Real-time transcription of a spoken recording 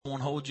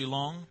Won't hold you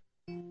long.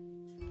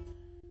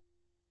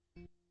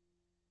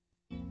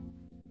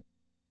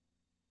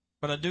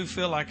 But I do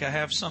feel like I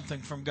have something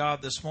from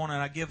God this morning.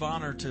 I give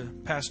honor to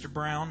Pastor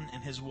Brown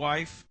and his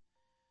wife.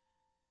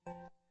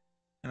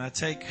 And I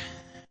take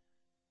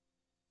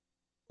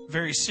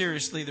very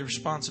seriously the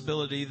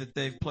responsibility that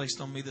they've placed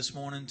on me this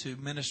morning to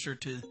minister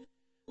to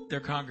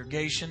their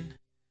congregation.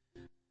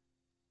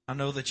 I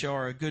know that you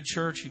are a good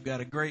church. You've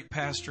got a great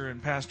pastor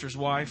and pastor's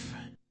wife.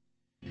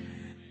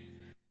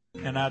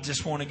 And I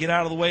just want to get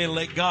out of the way and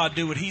let God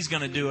do what He's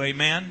going to do.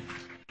 Amen.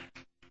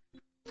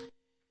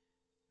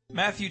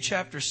 Matthew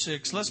chapter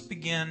 6. Let's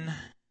begin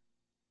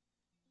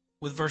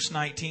with verse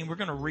 19. We're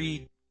going to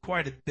read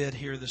quite a bit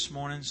here this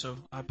morning, so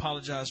I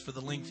apologize for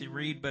the lengthy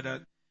read, but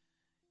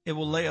it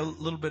will lay a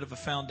little bit of a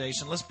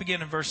foundation. Let's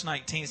begin in verse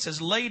 19. It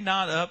says, "Lay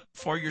not up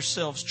for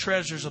yourselves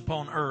treasures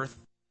upon earth,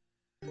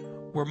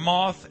 where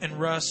moth and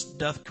rust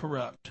doth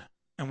corrupt,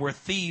 and where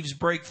thieves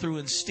break through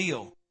and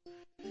steal.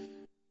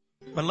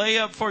 But lay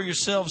up for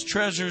yourselves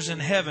treasures in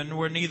heaven,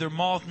 where neither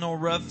moth nor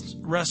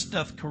rust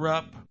doth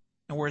corrupt,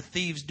 and where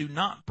thieves do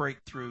not break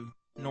through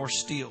nor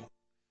steal."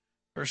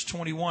 Verse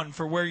 21,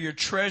 "For where your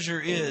treasure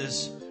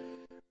is,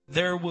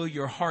 there will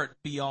your heart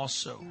be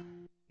also."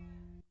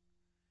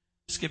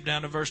 Skip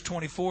down to verse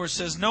 24. It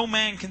says, "No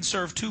man can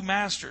serve two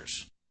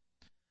masters.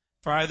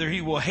 For either he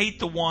will hate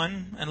the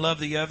one and love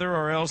the other,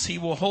 or else he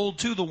will hold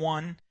to the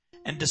one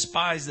and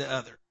despise the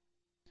other.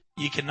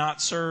 Ye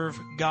cannot serve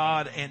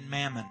God and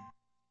mammon."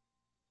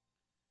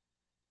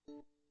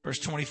 Verse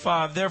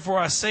 25, "Therefore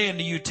I say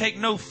unto you, take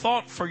no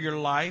thought for your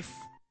life,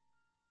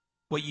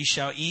 what ye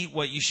shall eat,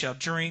 what ye shall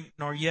drink,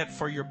 nor yet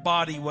for your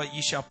body, what ye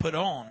shall put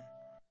on.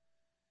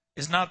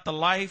 Is not the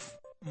life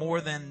more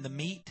than the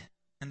meat,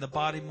 and the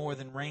body more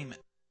than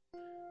raiment?"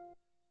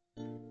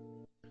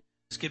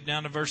 Skip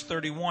down to verse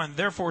 31.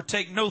 "Therefore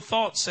take no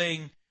thought,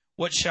 saying,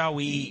 What shall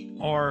we eat?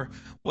 Or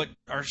what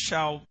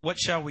shall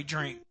we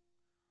drink?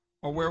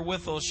 Or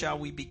wherewithal shall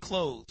we be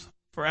clothed?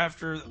 For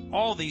after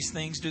all these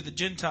things do the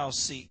Gentiles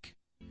seek.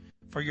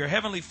 For your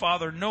heavenly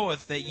Father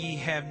knoweth that ye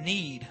have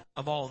need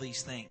of all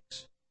these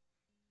things."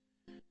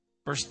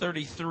 Verse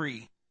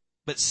 33.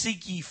 "But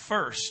seek ye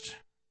first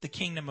the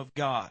kingdom of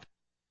God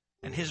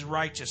and His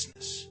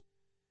righteousness,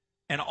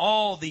 and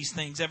all these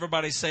things,"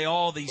 everybody say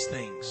all these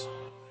things,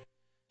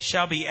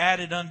 "shall be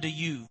added unto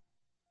you."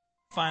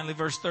 Finally,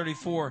 verse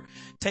 34.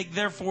 "Take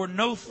therefore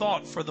no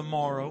thought for the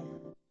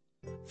morrow,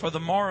 for the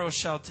morrow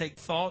shall take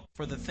thought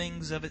for the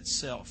things of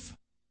itself.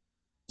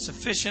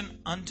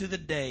 Sufficient unto the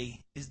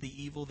day is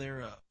the evil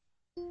thereof."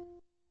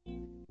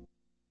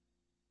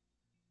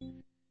 We're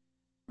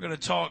going to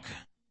talk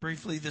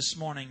briefly this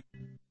morning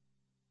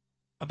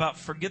about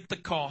forget the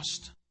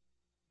cost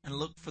and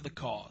look for the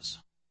cause.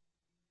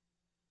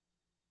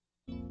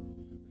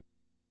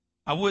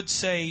 I would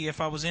say, if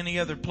I was any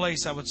other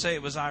place, I would say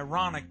it was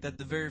ironic that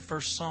the very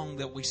first song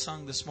that we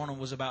sung this morning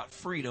was about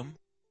freedom.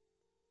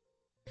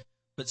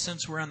 But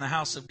since we're in the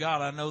house of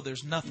God, I know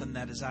there's nothing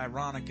that is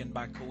ironic and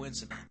by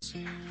coincidence.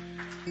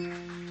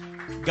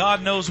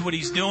 God knows what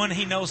He's doing.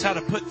 He knows how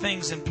to put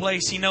things in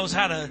place. He knows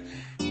how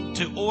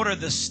to order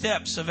the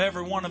steps of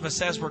every one of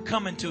us as we're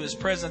coming to His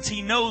presence.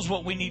 He knows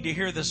what we need to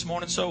hear this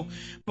morning. So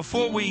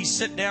before we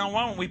sit down,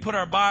 why don't we put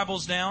our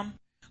Bibles down,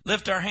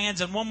 lift our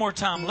hands, and one more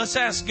time, let's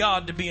ask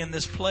God to be in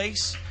this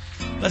place.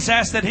 Let's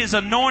ask that His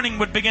anointing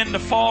would begin to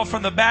fall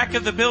from the back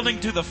of the building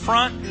to the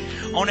front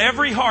on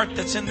every heart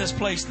that's in this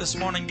place this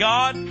morning.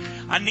 God,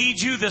 I need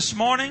You this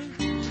morning.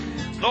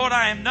 Lord,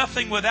 I am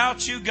nothing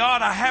without You.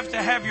 God, I have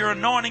to have Your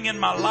anointing in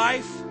my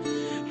life.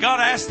 God,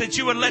 I ask that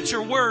You would let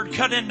Your word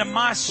cut into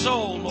my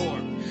soul,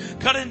 Lord.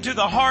 Cut into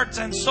the heart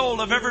and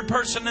soul of every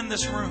person in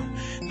this room.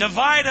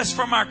 Divide us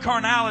from our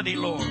carnality,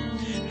 Lord.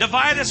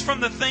 Divide us from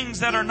the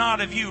things that are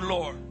not of You,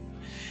 Lord.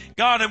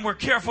 God, and we're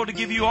careful to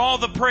give You all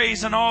the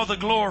praise and all the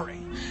glory.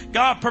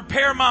 God,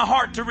 prepare my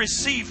heart to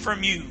receive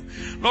from You.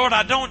 Lord,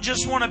 I don't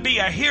just want to be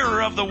a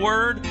hearer of the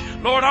word.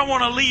 Lord, I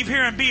want to leave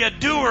here and be a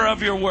doer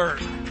of Your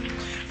word.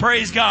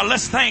 Praise God.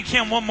 Let's thank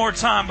Him one more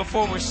time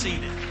before we're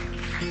seated.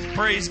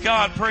 Praise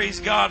God, praise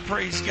God,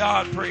 praise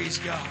God, praise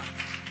God.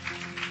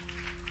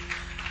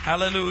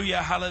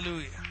 Hallelujah,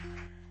 hallelujah.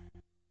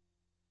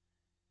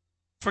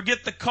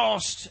 Forget the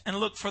cost and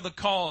look for the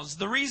cause.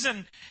 The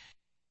reason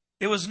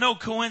it was no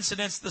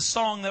coincidence the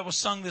song that was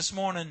sung this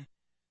morning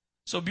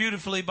so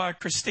beautifully by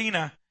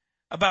Christina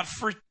about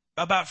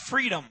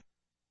freedom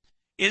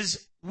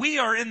is we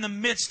are in the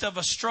midst of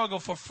a struggle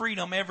for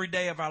freedom every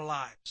day of our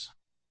lives.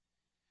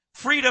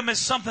 Freedom is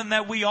something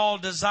that we all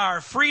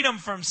desire. Freedom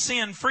from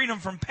sin, freedom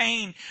from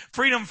pain,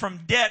 freedom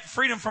from debt,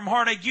 freedom from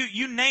heartache.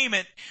 You name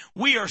it.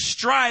 We are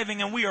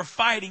striving and we are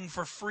fighting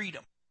for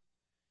freedom.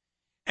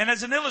 And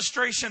as an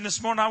illustration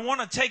this morning, I want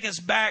to take us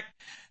back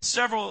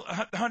several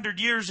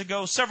hundred years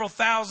ago, several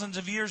thousands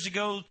of years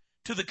ago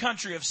to the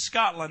country of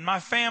Scotland. My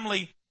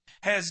family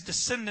has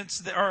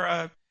descendants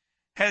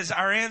has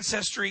our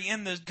ancestry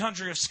in the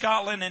country of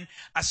Scotland, and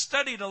I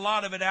studied a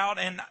lot of it out.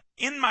 And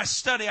in my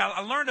study, I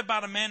learned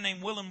about a man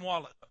named William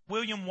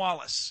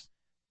Wallace.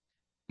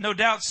 No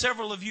doubt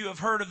several of you have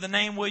heard of the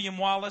name William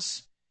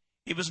Wallace.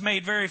 He was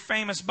made very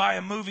famous by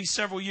a movie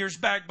several years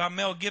back by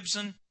Mel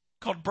Gibson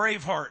called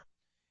Braveheart.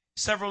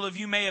 Several of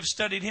you may have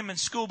studied him in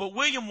school, but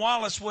William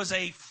Wallace was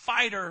a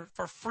fighter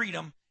for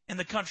freedom in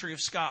the country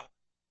of Scotland.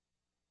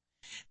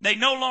 They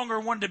no longer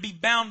wanted to be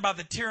bound by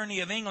the tyranny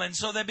of England,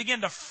 so they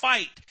began to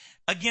fight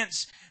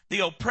against the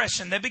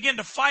oppression. They began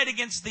to fight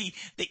against the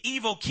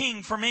evil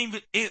king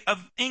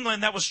of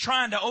England that was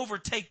trying to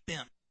overtake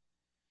them.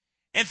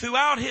 And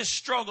throughout his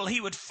struggle,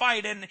 he would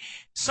fight, and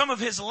some of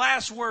his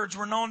last words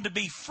were known to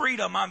be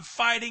freedom. I'm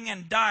fighting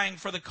and dying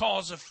for the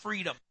cause of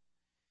freedom.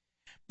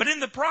 But in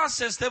the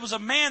process, there was a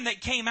man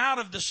that came out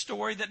of the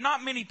story that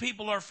not many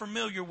people are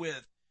familiar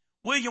with.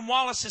 William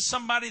Wallace is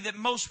somebody that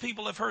most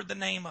people have heard the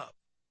name of.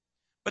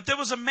 But there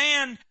was a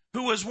man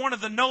who was one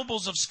of the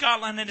nobles of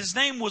Scotland, and his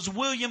name was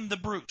William the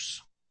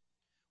Bruce.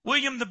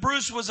 William the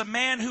Bruce was a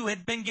man who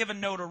had been given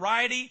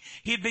notoriety,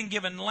 he had been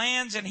given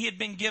lands, and he had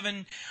been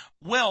given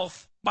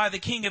wealth by the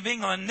King of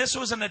England. This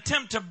was an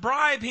attempt to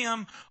bribe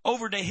him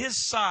over to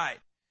his side,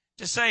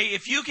 to say,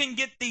 if you can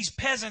get these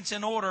peasants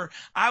in order,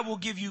 I will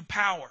give you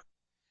power.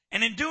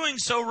 And in doing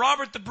so,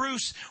 Robert the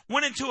Bruce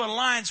went into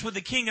alliance with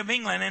the King of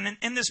England, and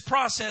in this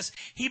process,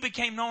 he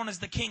became known as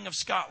the King of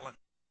Scotland.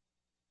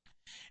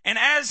 And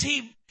as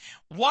he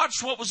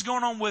watched what was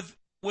going on with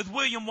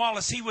William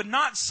Wallace, he would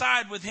not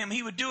side with him.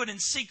 He would do it in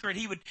secret.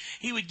 He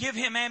would give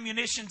him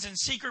ammunitions in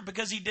secret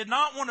because he did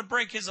not want to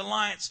break his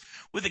alliance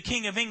with the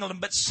King of England.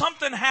 But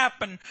something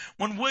happened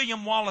when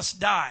William Wallace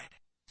died.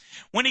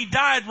 When he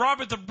died,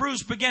 Robert the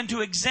Bruce began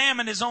to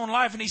examine his own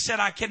life, and he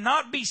said, I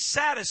cannot be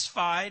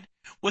satisfied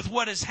with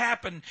what has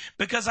happened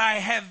because I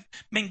have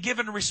been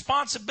given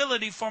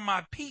responsibility for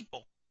my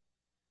people.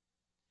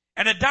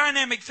 And a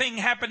dynamic thing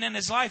happened in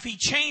his life. He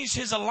changed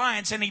his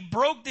alliance, and he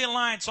broke the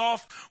alliance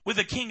off with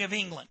the King of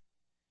England.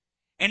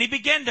 And he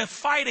began to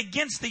fight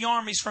against the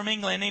armies from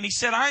England. And he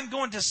said, I'm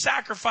going to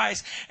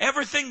sacrifice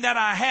everything that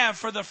I have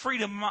for the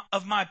freedom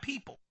of my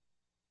people.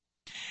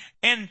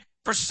 And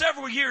for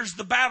several years,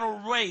 the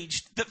battle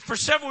raged. For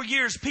several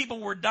years, people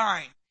were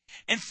dying.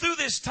 And through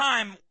this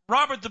time,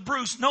 Robert the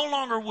Bruce no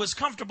longer was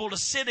comfortable to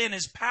sit in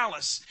his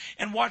palace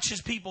and watch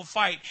his people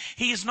fight.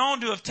 He is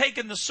known to have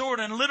taken the sword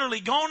and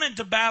literally gone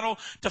into battle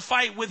to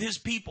fight with his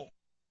people.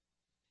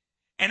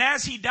 And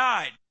as he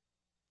died,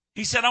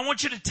 he said, I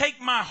want you to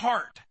take my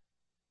heart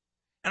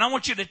and I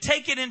want you to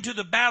take it into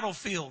the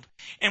battlefield.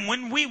 And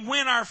when we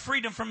win our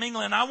freedom from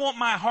England, I want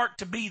my heart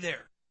to be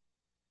there.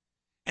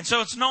 And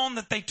so it's known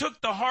that they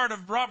took the heart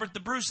of Robert the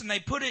Bruce and they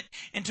put it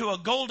into a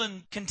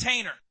golden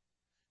container.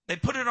 They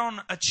put it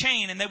on a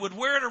chain and they would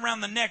wear it around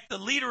the neck. The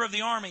leader of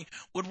the army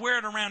would wear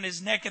it around his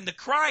neck. And the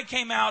cry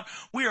came out,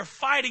 we are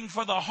fighting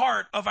for the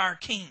heart of our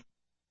king.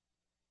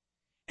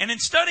 And in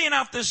studying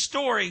out this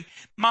story,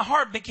 my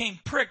heart became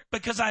pricked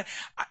because I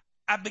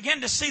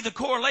began to see the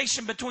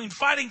correlation between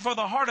fighting for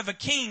the heart of a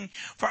king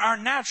for our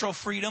natural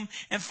freedom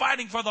and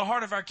fighting for the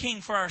heart of our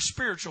king for our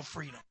spiritual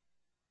freedom.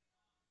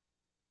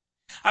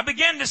 I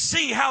began to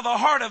see how the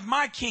heart of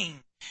my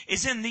king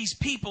is in these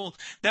people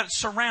that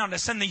surround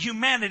us and the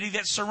humanity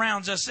that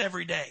surrounds us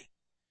every day.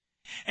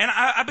 And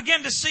I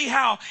began to see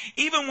how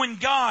even when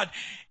God,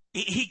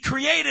 He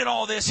created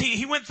all this,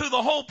 He went through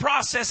the whole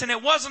process and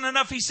it wasn't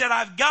enough. He said,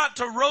 I've got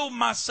to robe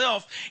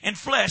myself in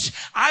flesh.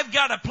 I've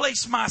got to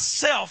place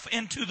myself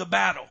into the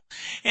battle.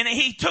 And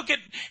He took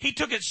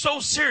it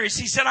so serious.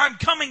 He said, I'm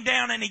coming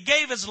down, and He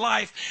gave His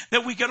life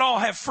that we could all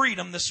have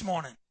freedom this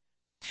morning.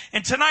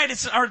 And tonight,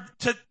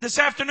 this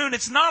afternoon,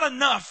 it's not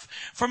enough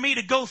for me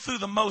to go through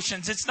the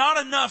motions. It's not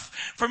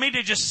enough for me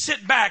to just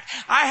sit back.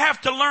 I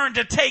have to learn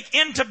to take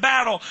into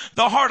battle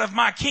the heart of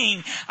my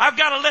King. I've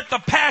got to let the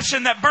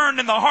passion that burned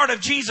in the heart of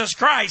Jesus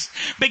Christ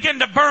begin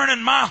to burn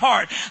in my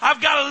heart.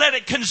 I've got to let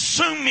it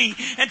consume me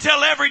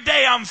until every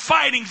day I'm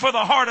fighting for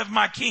the heart of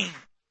my King.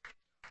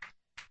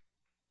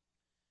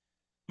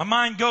 My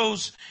mind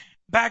goes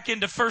back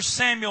into 1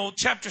 Samuel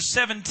chapter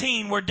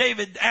 17, where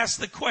David asked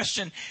the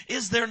question,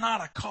 is there not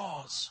a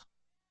cause?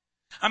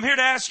 I'm here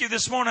to ask you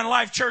this morning,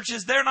 Life Church,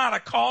 is there not a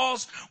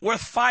cause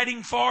worth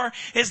fighting for?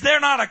 Is there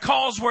not a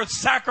cause worth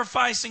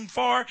sacrificing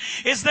for?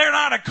 Is there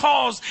not a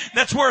cause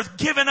that's worth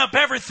giving up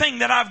everything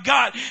that I've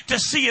got to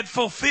see it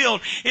fulfilled?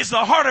 Is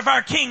the heart of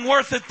our King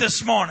worth it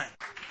this morning?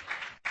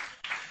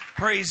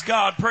 Praise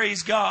God,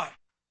 praise God.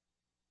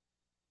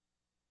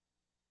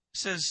 It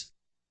says,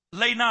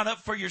 lay not up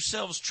for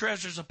yourselves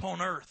treasures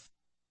upon earth.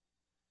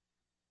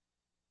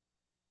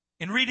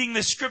 In reading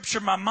this scripture,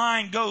 my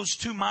mind goes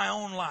to my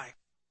own life.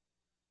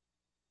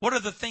 What are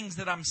the things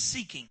that I'm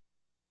seeking?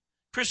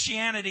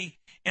 Christianity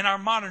in our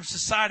modern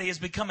society has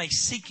become a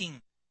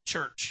seeking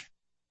church.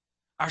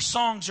 Our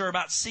songs are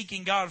about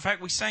seeking God. In fact,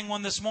 we sang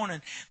one this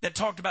morning that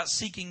talked about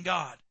seeking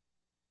God.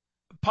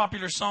 A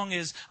popular song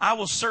is, I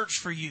Will Search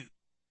for You.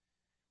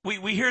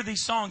 We hear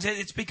these songs.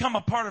 It's become a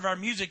part of our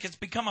music. It's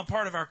become a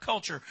part of our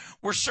culture.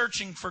 We're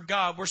searching for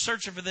God. We're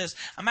searching for this.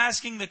 I'm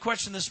asking the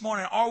question this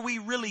morning, are we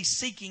really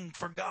seeking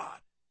for God?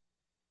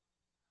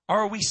 Or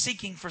are we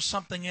seeking for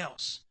something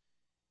else?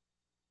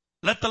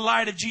 Let the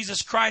light of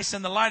Jesus Christ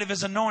and the light of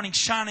His anointing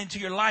shine into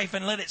your life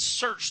and let it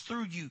search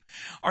through you.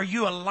 Are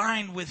you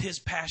aligned with His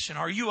passion?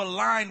 Are you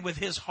aligned with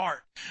His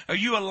heart? Are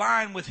you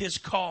aligned with His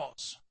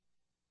cause?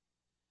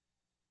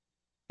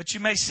 But you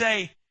may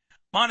say,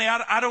 Monty,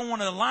 I don't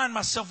want to align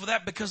myself with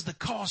that because the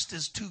cost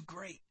is too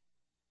great.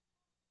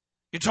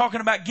 You're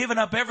talking about giving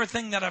up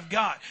everything that I've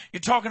got.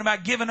 You're talking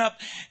about giving up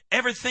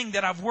everything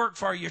that I've worked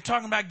for. You're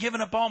talking about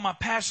giving up all my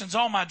passions,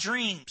 all my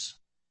dreams.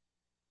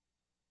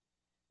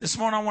 This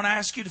morning I want to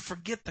ask you to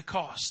forget the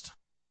cost.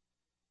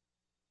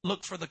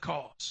 Look for the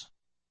cause.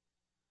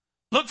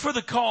 Look for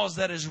the cause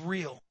that is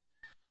real.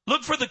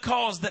 Look for the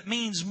cause that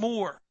means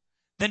more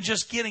than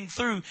just getting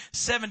through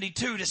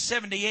 72 to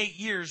 78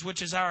 years,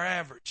 which is our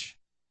average.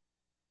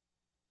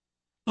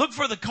 Look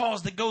for the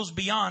cause that goes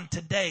beyond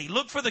today.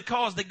 Look for the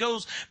cause that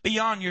goes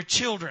beyond your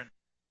children.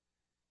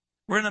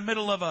 We're in the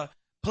middle of a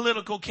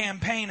political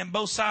campaign and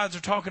both sides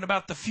are talking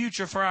about the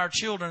future for our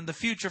children, the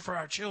future for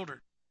our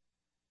children.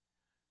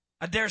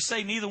 I dare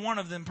say neither one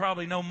of them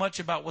probably know much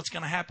about what's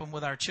going to happen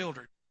with our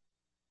children.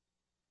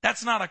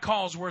 That's not a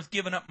cause worth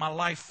giving up my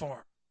life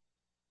for.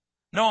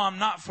 No, I'm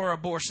not for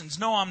abortions.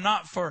 No, I'm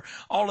not for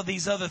all of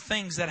these other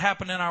things that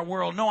happen in our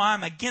world. No,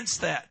 I'm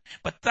against that.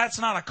 But that's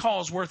not a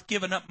cause worth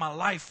giving up my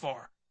life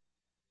for.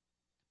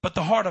 But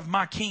the heart of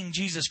my King,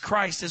 Jesus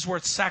Christ, is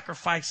worth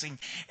sacrificing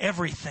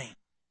everything.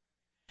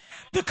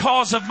 The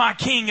cause of my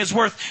King is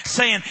worth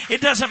saying,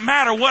 it doesn't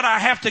matter what I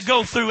have to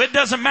go through. It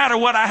doesn't matter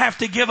what I have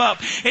to give up.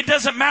 It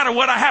doesn't matter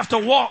what I have to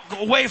walk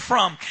away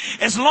from.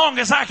 As long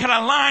as I can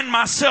align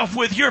myself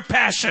with your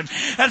passion,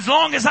 as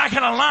long as I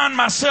can align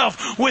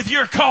myself with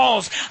your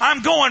cause,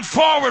 I'm going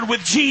forward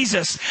with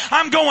Jesus.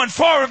 I'm going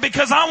forward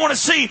because I want to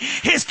see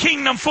His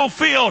kingdom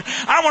fulfilled.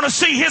 I want to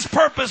see His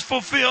purpose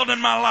fulfilled in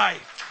my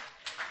life.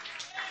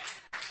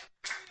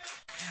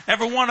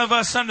 Every one of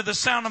us under the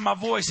sound of my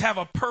voice have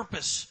a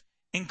purpose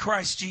in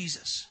Christ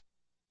Jesus.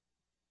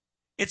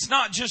 It's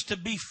not just to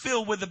be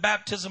filled with the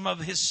baptism of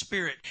His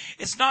Spirit.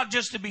 It's not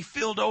just to be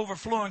filled to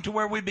overflowing to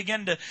where we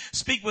begin to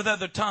speak with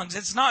other tongues.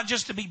 It's not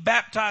just to be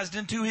baptized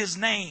into His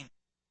name.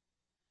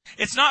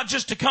 It's not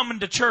just to come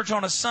into church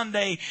on a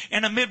Sunday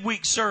in a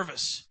midweek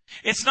service.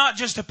 It's not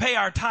just to pay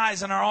our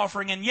tithes and our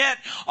offering. And yet,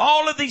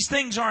 all of these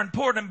things are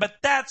important, but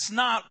that's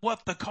not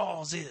what the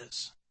cause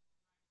is.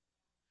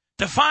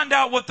 To find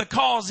out what the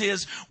cause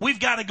is, we've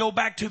got to go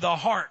back to the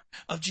heart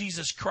of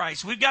Jesus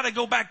Christ. We've got to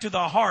go back to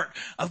the heart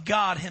of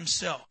God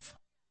Himself.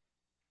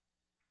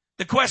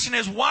 The question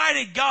is, why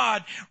did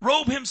God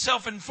robe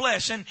Himself in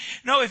flesh? And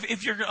no,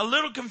 if you're a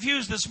little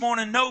confused this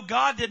morning, no,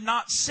 God did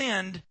not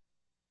send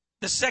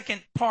the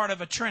second part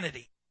of a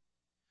Trinity.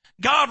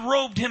 God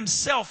robed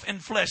Himself in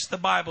flesh, the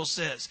Bible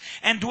says,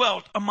 and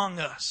dwelt among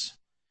us.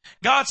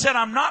 God said,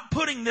 I'm not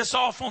putting this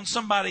off on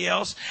somebody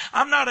else.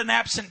 I'm not an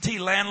absentee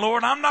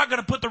landlord. I'm not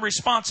going to put the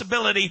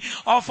responsibility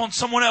off on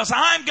someone else.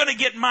 I'm going to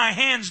get my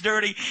hands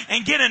dirty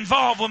and get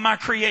involved with my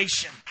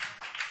creation.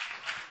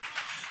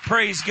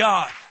 Praise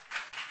God.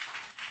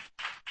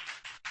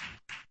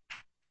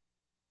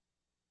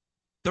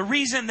 The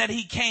reason that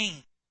He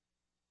came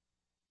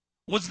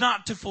was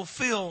not to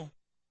fulfill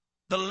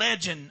the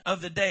legend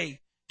of the day,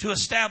 to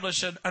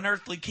establish an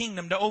earthly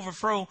kingdom, to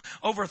overthrow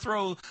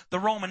the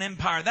Roman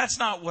Empire. That's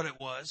not what it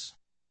was.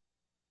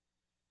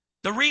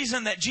 The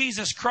reason that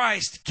Jesus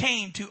Christ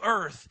came to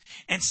earth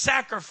and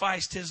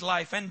sacrificed His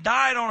life and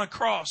died on a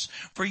cross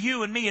for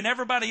you and me and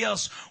everybody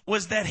else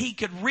was that He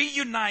could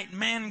reunite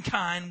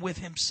mankind with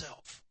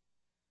Himself.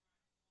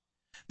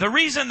 The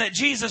reason that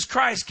Jesus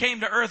Christ came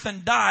to earth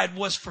and died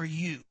was for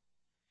you,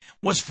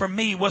 was for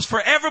me, was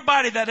for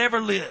everybody that ever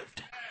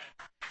lived.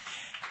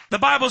 The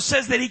Bible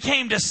says that He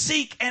came to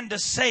seek and to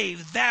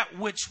save that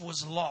which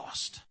was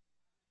lost.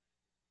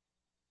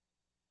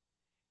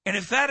 And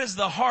if that is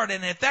the heart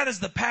and if that is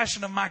the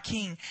passion of my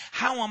King,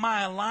 how am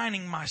I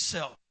aligning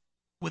myself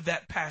with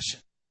that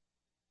passion?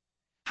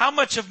 How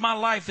much of my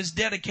life is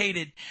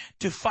dedicated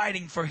to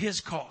fighting for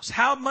His cause?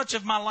 How much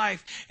of my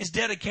life is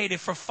dedicated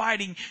for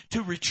fighting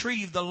to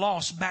retrieve the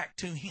lost back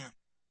to Him?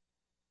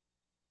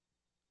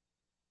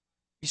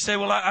 You say,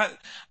 well,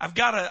 I've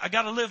got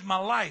to live my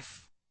life.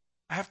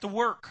 I have to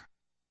work.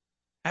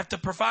 I have to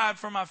provide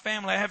for my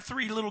family. I have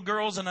 3 little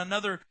girls and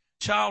another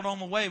child on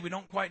the way. We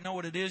don't quite know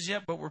what it is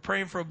yet, but we're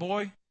praying for a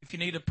boy. If you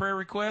need a prayer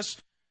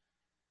request,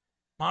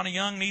 Monty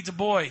Young needs a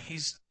boy.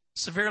 He's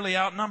severely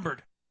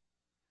outnumbered.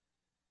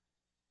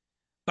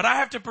 But I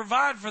have to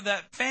provide for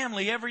that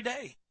family every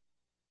day.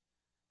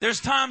 There's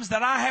times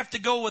that I have to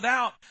go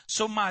without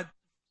so my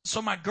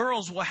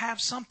girls will have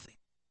something.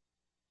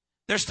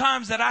 There's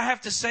times that I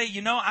have to say,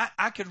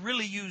 I could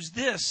really use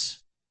this,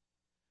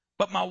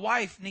 but my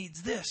wife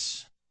needs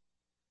this.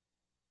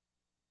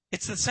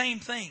 It's the same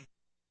thing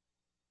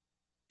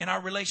in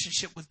our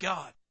relationship with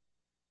God.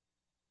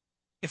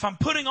 If I'm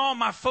putting all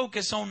my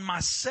focus on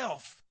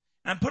myself,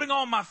 and I'm putting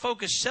all my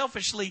focus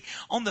selfishly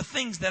on the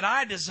things that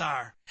I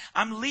desire,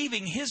 I'm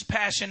leaving His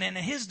passion and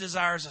His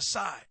desires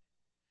aside.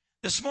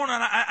 This morning,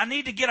 I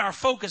need to get our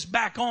focus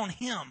back on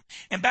Him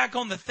and back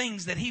on the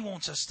things that He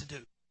wants us to do.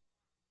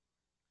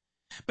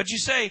 But you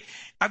say,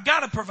 I've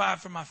got to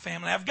provide for my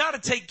family. I've got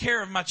to take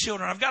care of my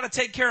children. I've got to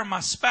take care of my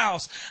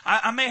spouse.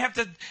 I may have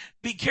to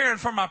be caring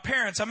for my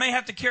parents. I may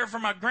have to care for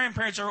my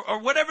grandparents or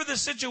whatever the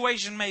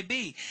situation may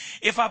be.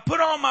 If I put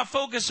all my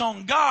focus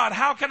on God,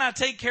 how can I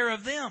take care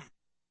of them?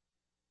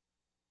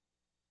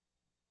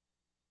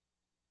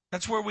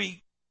 That's where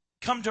we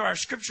come to our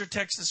scripture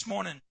text this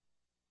morning.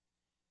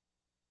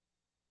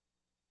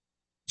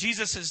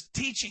 Jesus is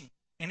teaching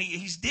and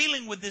he's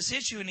dealing with this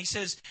issue, and he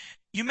says,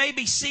 you may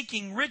be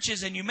seeking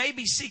riches and you may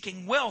be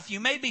seeking wealth. You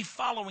may be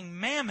following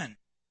mammon.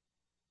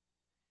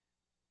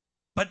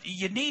 But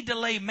you need to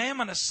lay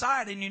mammon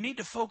aside and you need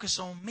to focus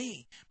on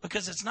me,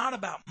 because it's not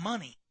about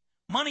money.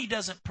 Money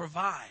doesn't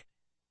provide.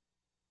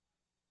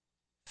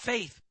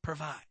 Faith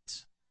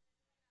provides.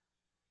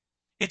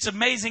 It's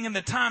amazing in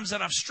the times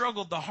that I've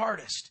struggled the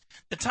hardest,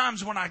 the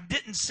times when I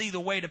didn't see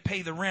the way to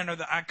pay the rent, or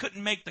that I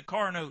couldn't make the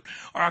car note,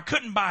 or I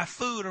couldn't buy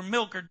food or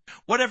milk or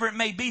whatever it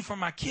may be for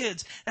my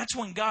kids, that's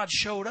when God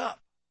showed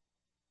up.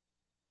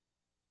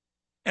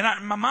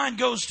 And my mind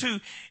goes to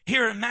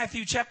here in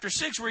Matthew chapter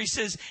 6 where he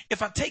says,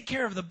 if I take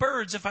care of the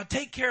birds, if I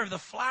take care of the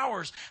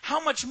flowers,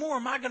 how much more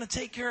am I going to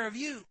take care of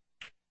you?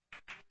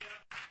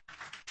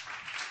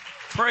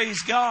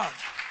 Praise God.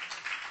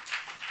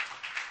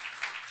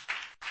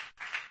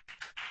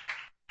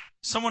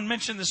 Someone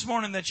mentioned this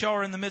morning that y'all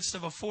are in the midst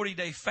of a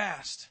 40-day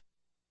fast.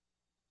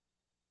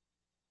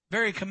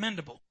 Very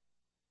commendable.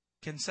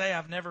 Can say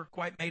I've never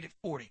quite made it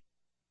 40.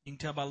 You can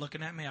tell by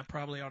looking at me, I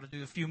probably ought to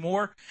do a few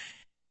more.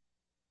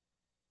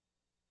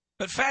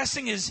 But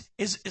fasting is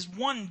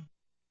one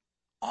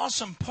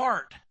awesome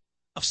part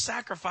of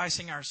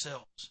sacrificing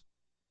ourselves.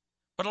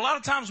 But a lot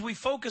of times we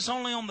focus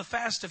only on the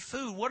fast of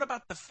food. What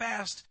about the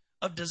fast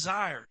of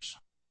desires?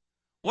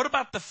 What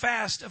about the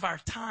fast of our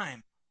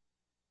time?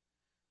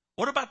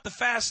 What about the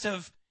fast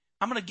of,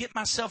 I'm going to get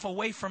myself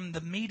away from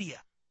the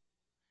media.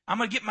 I'm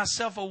going to get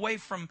myself away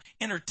from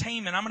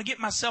entertainment. I'm going to get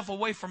myself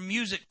away from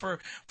music for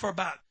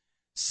about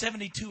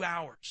 72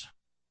 hours.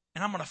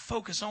 And I'm going to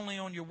focus only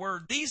on your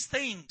word. These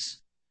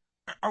things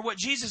are what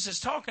Jesus is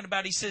talking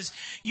about. He says,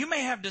 you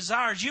may have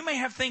desires. You may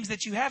have things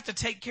that you have to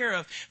take care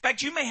of. In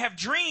fact, you may have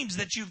dreams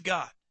that you've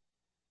got.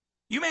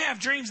 You may have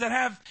dreams that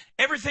have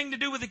everything to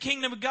do with the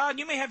kingdom of God.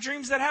 You may have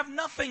dreams that have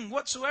nothing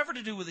whatsoever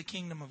to do with the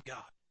kingdom of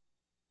God.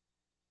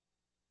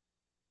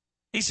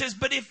 He says,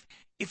 but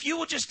if you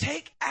will just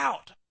take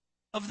out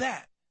of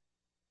that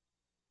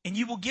and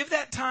you will give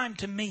that time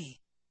to me,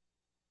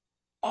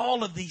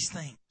 all of these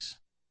things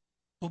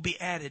will be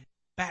added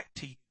back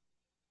to you.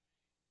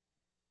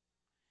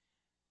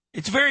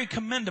 It's very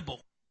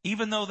commendable,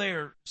 even though they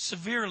are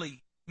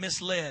severely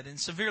misled and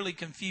severely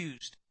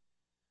confused.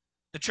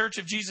 The Church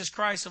of Jesus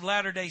Christ of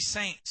Latter-day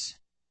Saints,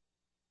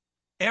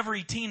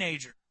 every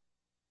teenager,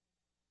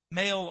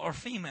 male or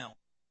female,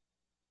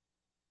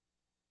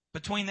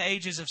 between the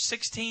ages of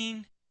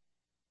 16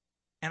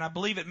 and I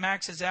believe it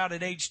maxes out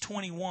at age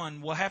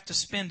 21, will have to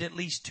spend at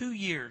least 2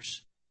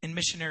 years in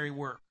missionary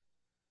work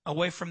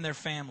away from their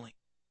family.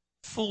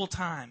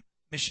 Full-time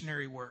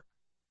missionary work.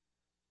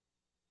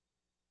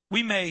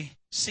 We may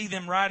see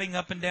them riding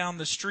up and down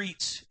the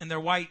streets in their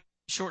white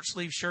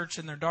short-sleeve shirts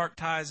and their dark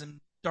ties and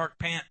dark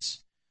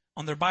pants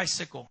on their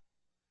bicycle.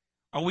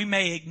 Or we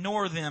may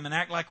ignore them and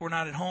act like we're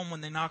not at home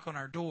when they knock on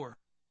our door.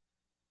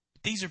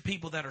 But these are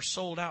people that are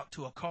sold out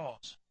to a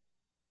cause.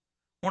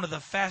 One of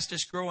the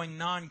fastest growing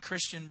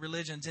non-Christian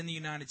religions in the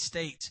United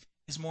States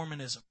is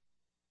Mormonism.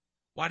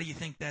 Why do you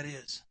think that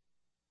is?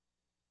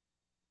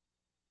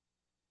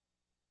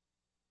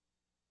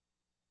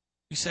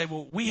 You say,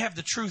 well, we have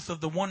the truth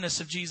of the oneness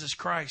of Jesus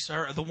Christ,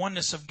 or the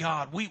oneness of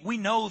God. We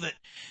know that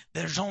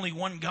there's only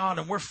one God,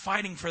 and we're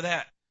fighting for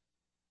that.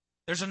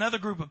 There's another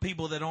group of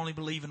people that only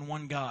believe in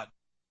one God.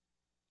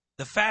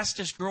 The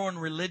fastest growing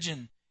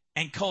religion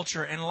and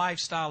culture and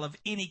lifestyle of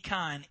any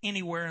kind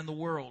anywhere in the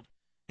world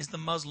is the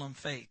Muslim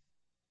faith.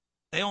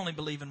 They only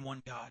believe in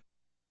one God.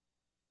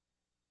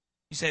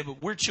 You say,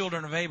 but we're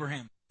children of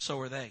Abraham. So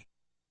are they.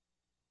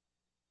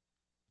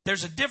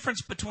 There's a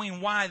difference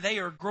between why they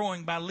are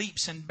growing by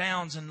leaps and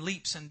bounds and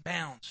leaps and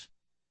bounds.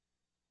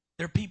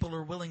 Their people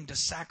are willing to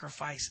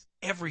sacrifice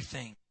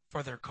everything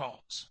for their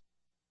cause.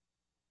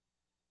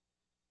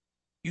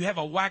 You have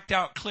a whacked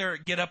out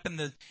cleric get up in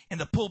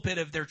the pulpit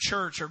of their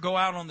church or go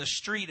out on the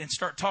street and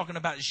start talking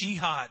about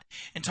jihad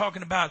and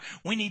talking about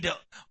we need to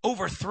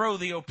overthrow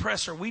the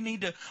oppressor. We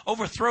need to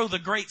overthrow the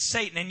great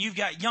Satan. And you've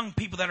got young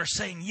people that are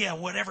saying, yeah,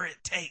 whatever it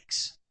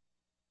takes.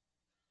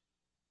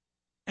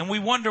 And we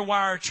wonder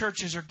why our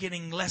churches are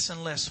getting less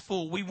and less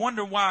full. We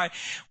wonder why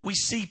we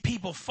see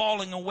people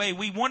falling away.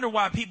 We wonder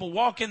why people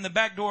walk in the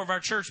back door of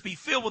our church, be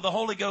filled with the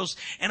Holy Ghost,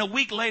 and a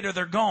week later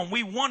they're gone.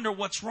 We wonder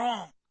what's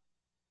wrong.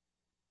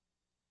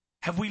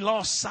 Have we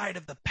lost sight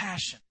of the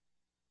passion?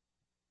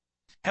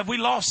 Have we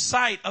lost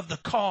sight of the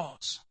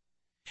cause?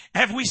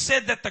 Have we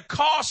said that the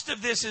cost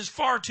of this is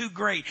far too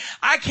great?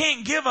 I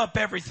can't give up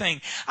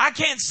everything. I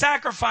can't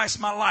sacrifice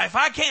my life.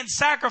 I can't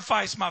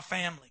sacrifice my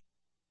family.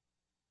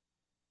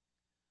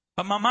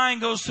 But my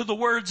mind goes to the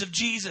words of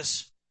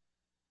Jesus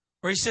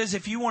where he says,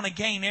 if you want to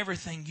gain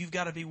everything, you've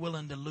got to be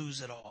willing to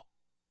lose it all.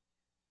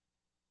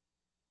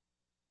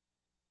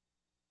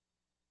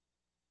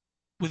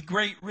 With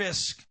great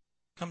risk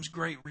comes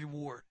great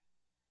reward.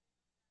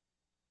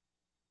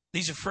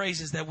 These are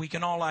phrases that we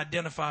can all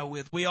identify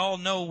with. We all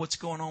know what's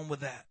going on with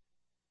that.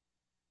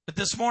 But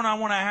this morning I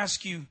want to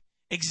ask you,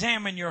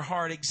 examine your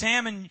heart,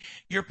 examine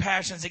your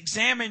passions,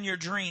 examine your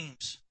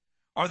dreams.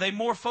 Are they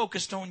more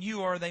focused on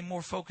you, or are they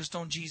more focused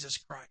on Jesus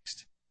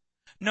Christ?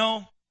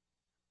 No.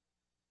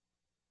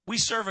 We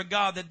serve a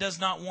God that does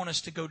not want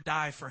us to go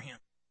die for Him.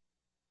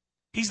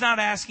 He's not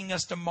asking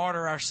us to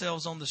martyr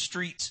ourselves on the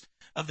streets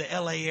of the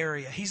LA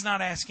area. He's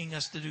not asking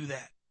us to do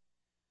that.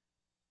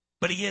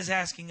 But He is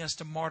asking us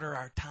to martyr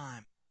our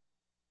time.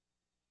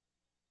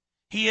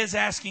 He is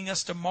asking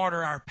us to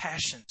martyr our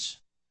passions.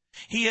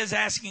 He is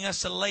asking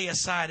us to lay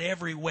aside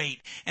every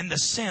weight and the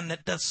sin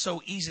that does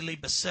so easily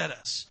beset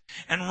us,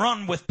 and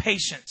run with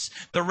patience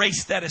the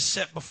race that is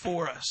set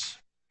before us.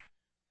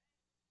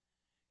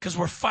 Because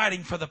we're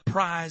fighting for the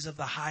prize of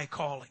the high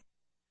calling.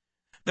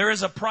 There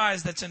is a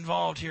prize that's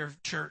involved here,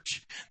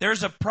 church.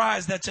 There's a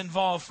prize that's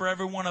involved for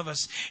every one of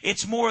us.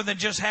 It's more than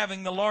just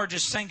having the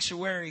largest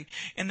sanctuary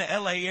in the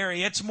LA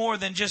area. It's more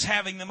than just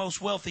having the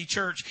most wealthy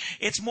church.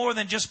 It's more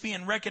than just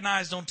being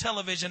recognized on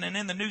television and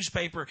in the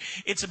newspaper.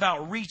 It's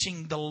about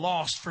reaching the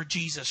lost for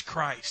Jesus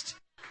Christ.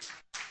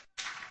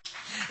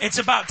 It's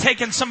about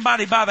taking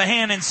somebody by the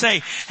hand and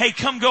say, hey,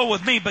 come go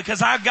with me,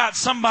 because I've got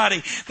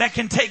somebody that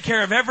can take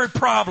care of every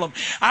problem.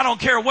 I don't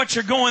care what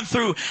you're going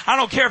through. I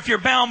don't care if you're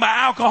bound by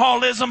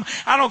alcoholism.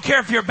 I don't care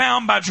if you're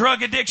bound by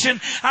drug addiction.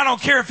 I don't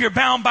care if you're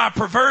bound by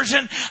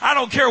perversion. I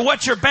don't care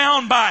what you're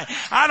bound by.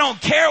 I don't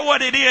care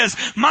what it is.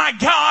 My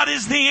God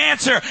is the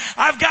answer.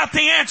 I've got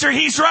the answer.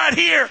 He's right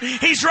here.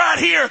 He's right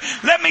here.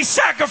 Let me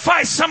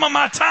sacrifice some of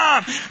my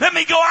time. Let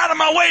me go out of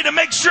my way to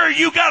make sure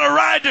you got a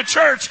ride to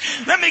church.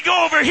 Let me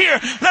go over here.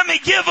 Let me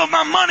give of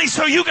my money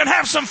so you can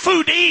have some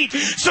food to eat,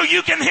 so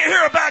you can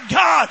hear about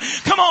God.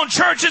 Come on,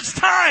 church, it's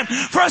time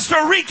for us to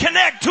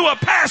reconnect to a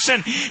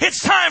passion.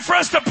 It's time for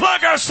us to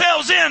plug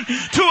ourselves in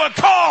to a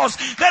cause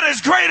that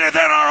is greater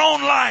than our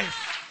own life.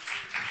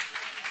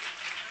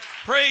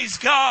 Praise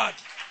God.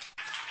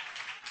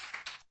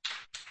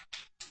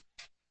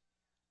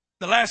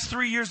 The last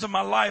 3 years of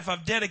my life,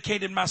 I've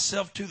dedicated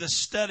myself to the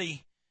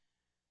study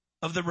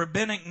of the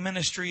rabbinic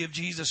ministry of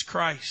Jesus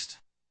Christ.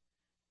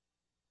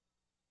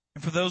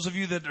 And for those of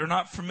you that are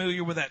not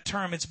familiar with that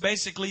term, it's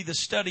basically the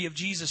study of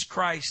Jesus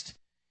Christ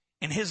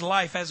and His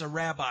life as a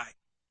rabbi.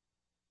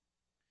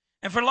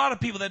 And for a lot of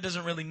people, that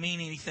doesn't really mean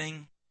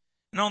anything.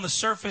 And on the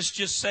surface,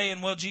 just saying,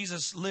 well,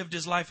 Jesus lived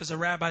His life as a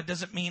rabbi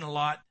doesn't mean a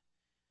lot.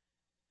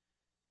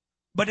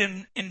 But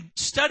in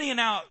studying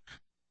out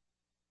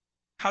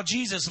how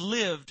Jesus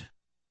lived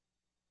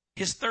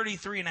His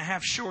 33 and a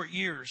half short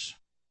years,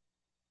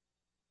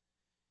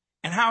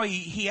 and how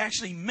he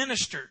actually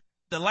ministered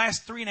the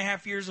last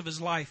 3.5 years of His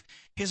life,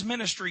 His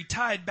ministry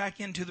tied back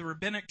into the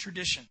rabbinic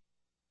tradition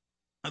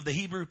of the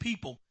Hebrew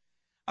people,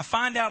 I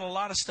find out a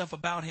lot of stuff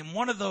about Him.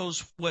 One of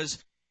those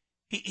was,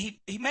 he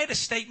made a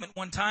statement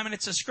one time, and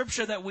it's a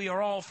scripture that we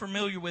are all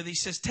familiar with. He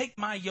says, take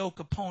my yoke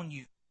upon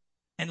you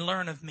and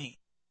learn of me.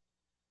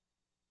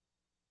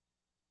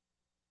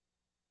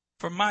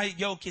 For my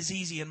yoke is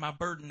easy and my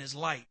burden is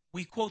light.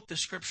 We quote the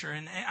scripture,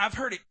 and I've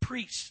heard it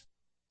preached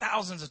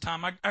thousands of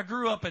times. I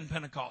grew up in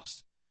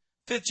Pentecost.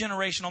 5th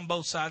generation on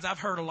both sides.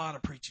 I've heard a lot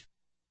of preaching.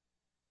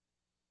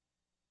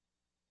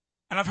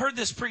 And I've heard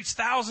this preached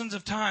thousands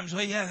of times.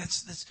 Well, yeah,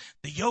 that's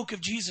the yoke of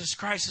Jesus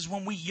Christ is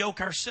when we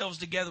yoke ourselves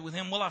together with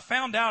Him. Well, I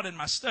found out in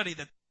my study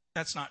that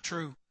that's not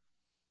true.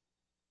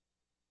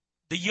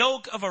 The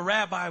yoke of a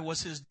rabbi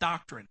was his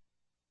doctrine.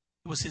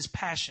 It was his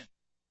passion.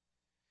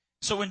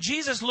 So when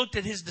Jesus looked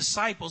at His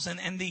disciples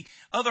and the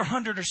other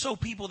 100 or so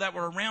people that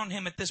were around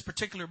Him at this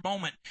particular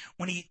moment,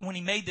 when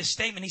he made this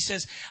statement, He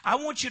says, I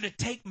want you to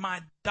take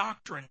my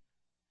doctrine,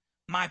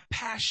 my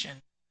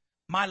passion,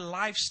 my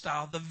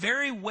lifestyle, the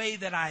very way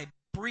that I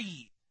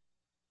breathe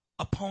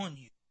upon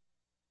you.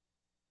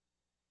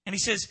 And He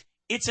says,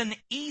 it's an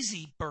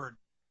easy burden.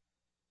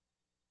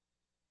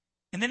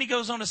 And then He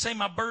goes on to say,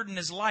 my burden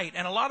is light.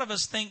 And a lot of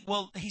us think,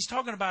 well, He's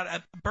talking about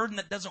a burden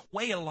that doesn't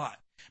weigh a lot.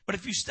 But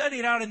if you study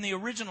it out in the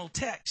original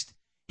text,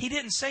 He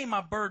didn't say my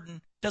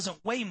burden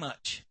doesn't weigh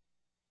much.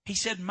 He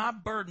said my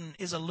burden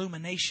is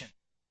illumination.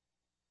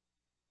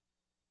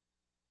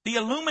 The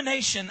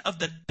illumination of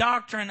the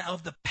doctrine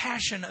of the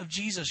passion of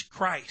Jesus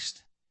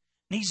Christ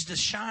needs to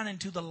shine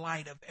into the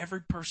light of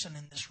every person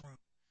in this room,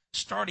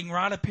 starting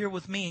right up here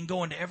with me and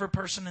going to every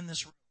person in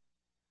this room.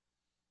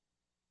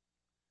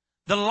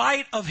 The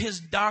light of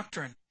His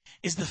doctrine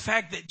is the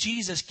fact that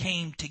Jesus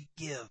came to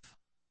give.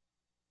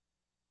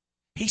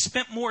 He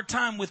spent more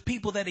time with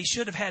people that He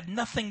should have had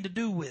nothing to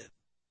do with.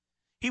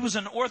 He was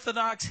an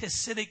Orthodox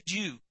Hasidic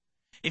Jew.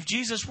 If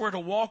Jesus were to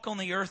walk on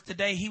the earth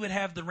today, He would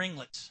have the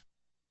ringlets.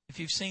 If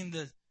you've seen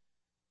the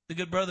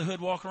Good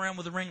Brotherhood walk around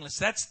with the ringlets,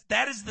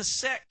 that is the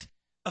sect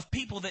of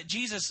people that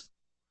Jesus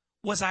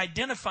was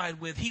identified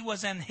with. He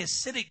was an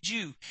Hasidic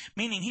Jew,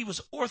 meaning he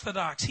was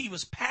orthodox. He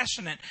was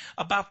passionate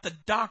about the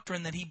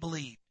doctrine that he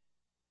believed.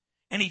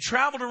 And he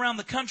traveled around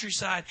the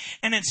countryside,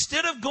 and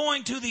instead of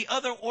going to the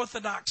other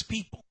Orthodox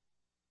people,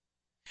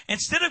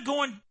 instead of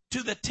going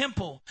to the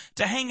temple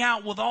to hang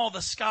out with all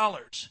the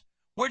scholars,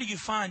 where do you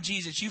find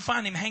Jesus? You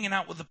find him hanging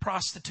out with the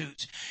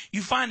prostitutes.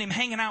 You find him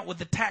hanging out with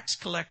the tax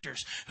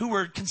collectors who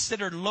were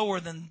considered lower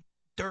than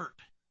dirt.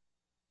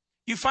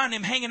 You find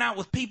him hanging out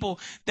with people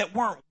that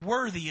weren't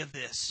worthy of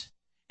this.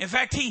 In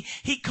fact,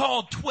 he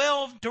called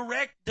 12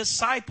 direct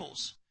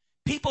disciples,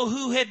 people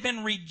who had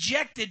been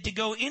rejected to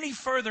go any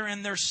further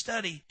in their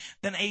study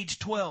than age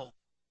 12.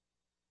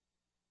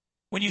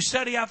 When you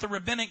study out the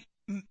rabbinic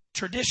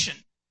tradition,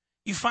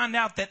 you find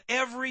out that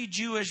every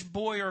Jewish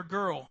boy or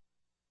girl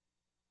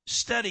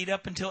studied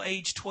up until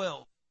age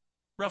 12,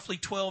 roughly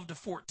 12 to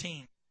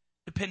 14,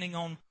 depending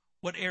on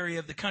what area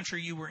of the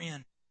country you were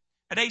in.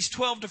 At age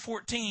 12 to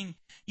 14,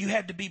 you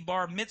had to be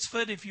bar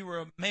mitzvahed if you were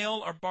a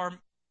male, or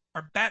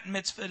bat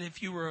mitzvahed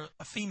if you were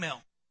a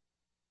female.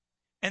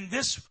 And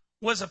this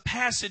was a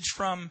passage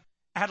from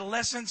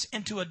adolescence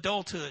into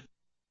adulthood.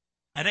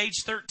 At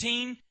age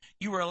 13,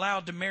 you were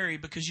allowed to marry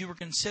because you were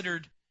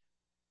considered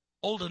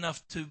old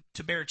enough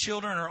to bear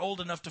children, or old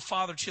enough to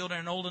father children,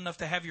 and old enough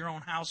to have your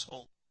own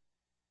household.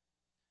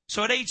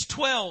 So at age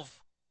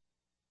 12,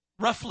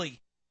 roughly,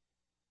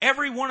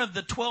 every one of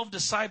the 12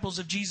 disciples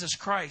of Jesus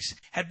Christ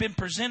had been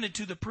presented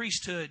to the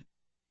priesthood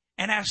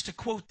and asked to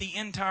quote the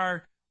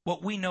entire,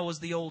 what we know as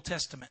the Old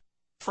Testament,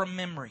 from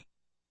memory.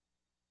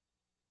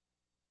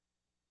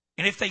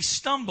 And if they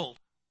stumbled,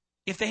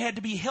 if they had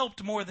to be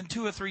helped more than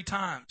 2 or 3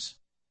 times,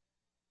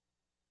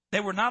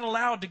 they were not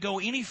allowed to go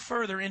any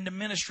further into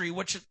ministry,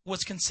 which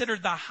was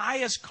considered the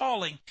highest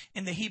calling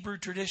in the Hebrew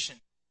tradition.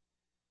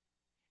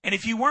 And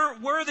if you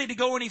weren't worthy to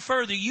go any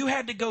further, you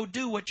had to go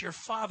do what your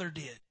father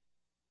did.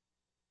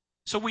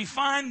 So we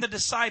find the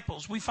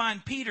disciples. We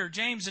find Peter,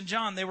 James, and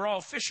John. They were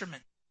all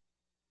fishermen.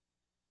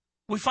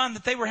 We find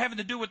that they were having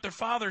to do what their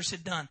fathers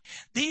had done.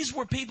 These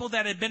were people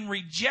that had been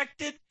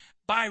rejected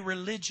by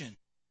religion.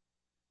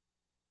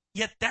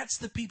 Yet that's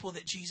the people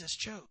that Jesus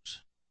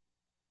chose.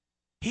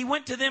 He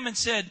went to them and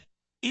said,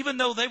 even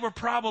though they were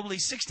probably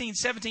 16,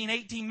 17,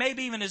 18,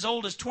 maybe even as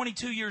old as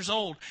 22 years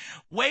old,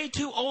 way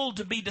too old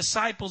to be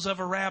disciples of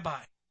a rabbi,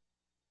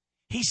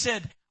 he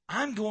said,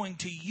 I'm going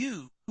to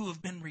you who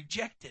have been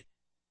rejected.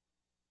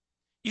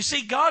 You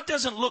see, God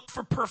doesn't look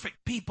for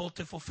perfect people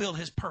to fulfill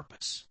his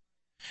purpose.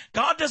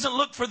 God doesn't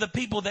look for the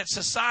people that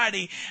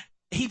society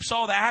heaps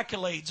all the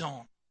accolades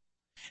on.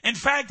 In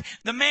fact,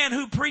 the man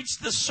who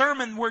preached the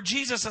sermon where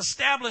Jesus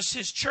established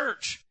his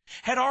church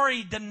had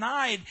already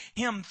denied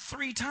him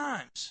 3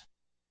 times.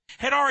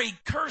 Had already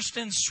cursed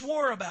and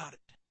swore about it.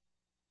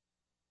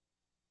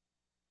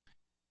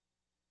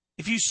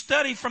 If you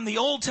study from the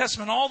Old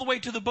Testament all the way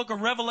to the book of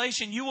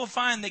Revelation, you will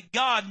find that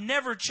God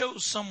never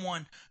chose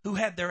someone who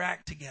had their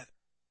act together.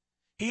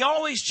 He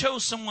always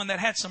chose someone that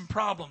had some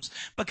problems,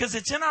 because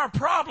it's in our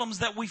problems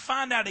that we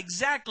find out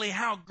exactly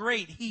how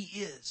great he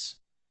is.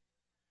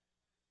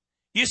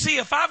 You see,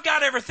 if I've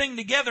got everything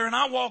together and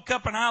I walk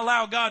up and I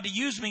allow God to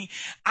use me,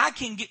 I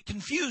can get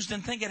confused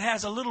and think it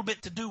has a little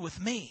bit to do with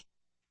me.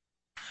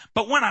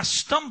 But when I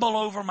stumble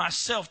over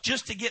myself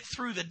just to get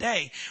through the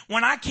day,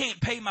 when I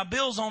can't pay my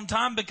bills on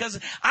time because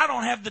I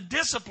don't have the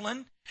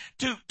discipline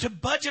to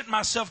budget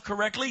myself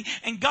correctly,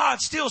 and God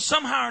still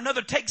somehow or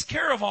another takes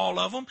care of all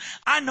of them,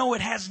 I know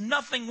it has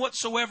nothing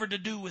whatsoever to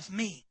do with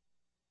me.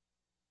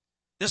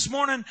 This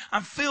morning,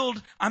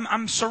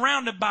 I'm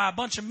surrounded by a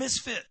bunch of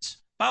misfits.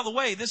 By the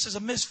way, this is a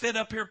misfit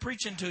up here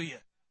preaching to you.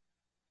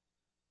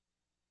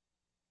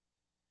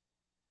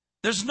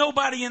 There's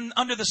nobody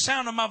under the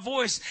sound of my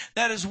voice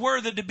that is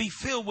worthy to be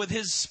filled with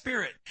his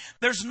Spirit.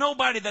 There's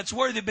nobody that's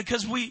worthy,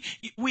 because we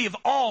have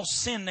all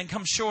sinned and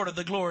come short of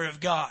the glory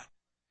of God.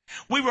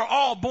 We were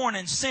all born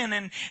in sin,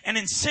 and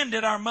in sin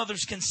did our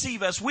mothers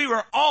conceive us. We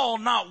were all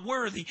not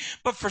worthy.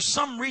 But for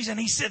some reason,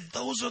 he said,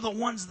 those are the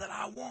ones that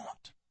I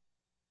want.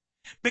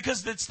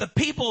 Because it's the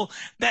people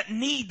that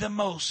need the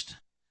most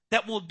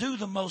that will do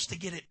the most to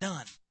get it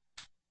done.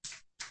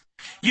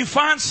 You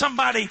find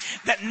somebody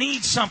that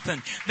needs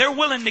something. They're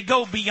willing to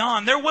go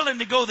beyond. They're willing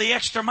to go the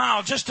extra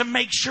mile just to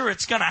make sure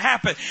it's going to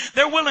happen.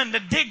 They're willing to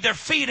dig their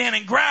feet in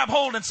and grab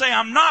hold and say,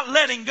 I'm not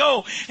letting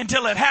go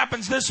until it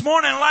happens. This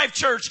morning, Life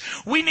Church,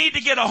 we need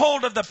to get a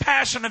hold of the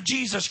passion of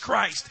Jesus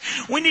Christ.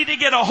 We need to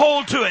get a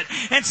hold to it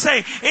and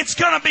say, it's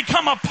going to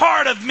become a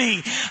part of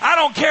me. I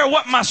don't care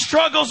what my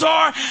struggles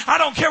are. I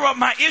don't care what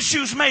my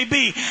issues may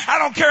be. I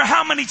don't care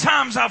how many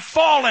times I've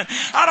fallen.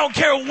 I don't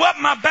care what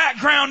my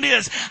background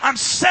is. I'm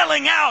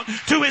selling out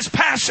to his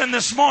passion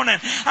this morning.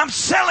 I'm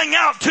selling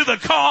out to the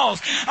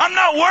cause. I'm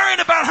not worried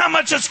about how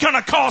much it's going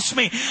to cost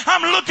me.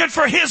 I'm looking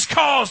for his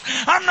cause.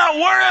 I'm not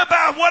worried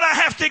about what I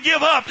have to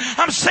give up.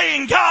 I'm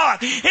saying, God,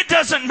 it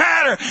doesn't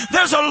matter.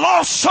 There's a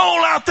lost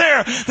soul out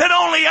there that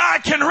only I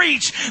can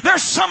reach.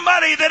 There's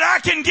somebody that I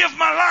can give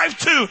my life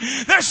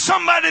to. There's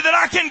somebody that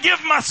I can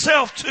give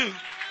myself to.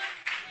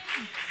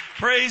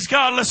 Praise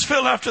God. Let's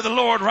fill after the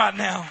Lord right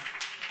now.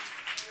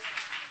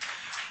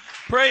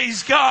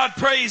 Praise God,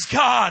 praise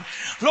God.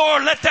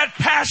 Lord, let that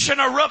passion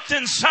erupt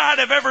inside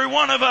of every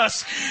one of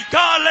us.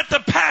 God, let the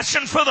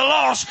passion for the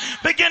lost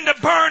begin to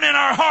burn in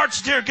our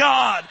hearts, dear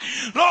God.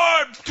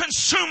 Lord,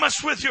 consume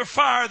us with your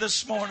fire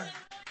this morning.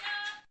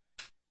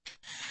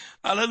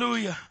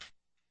 Hallelujah.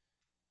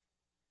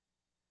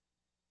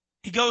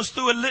 He goes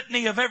through a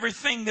litany of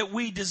everything that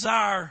we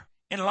desire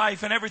in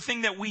life and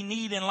everything that we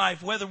need in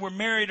life, whether we're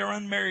married or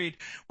unmarried,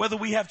 whether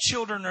we have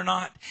children or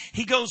not.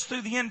 He goes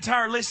through the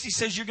entire list. He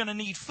says you're going to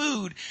need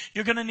food,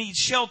 you're going to need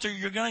shelter,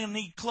 you're going to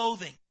need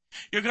clothing,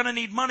 you're going to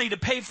need money to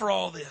pay for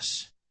all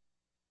this.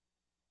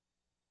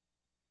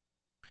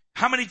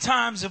 How many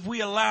times have we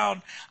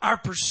allowed our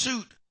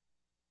pursuit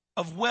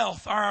of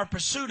wealth, or our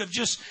pursuit of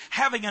just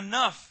having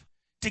enough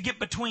to get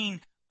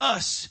between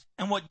us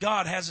and what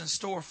God has in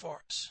store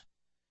for us?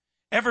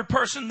 Every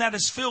person that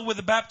is filled with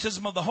the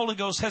baptism of the Holy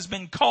Ghost has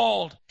been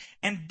called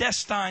and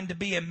destined to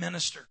be a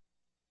minister.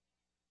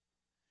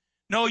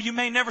 No, you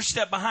may never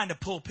step behind a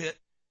pulpit,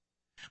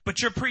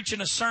 but you're preaching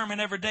a sermon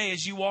every day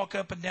as you walk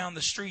up and down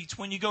the streets.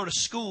 When you go to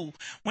school,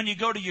 when you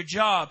go to your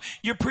job,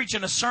 you're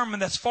preaching a sermon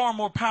that's far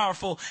more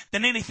powerful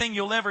than anything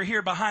you'll ever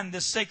hear behind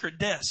this sacred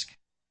desk.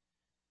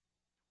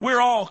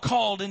 We're all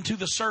called into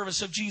the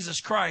service of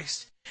Jesus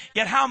Christ.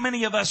 Yet how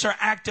many of us are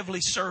actively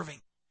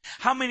serving?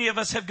 How many of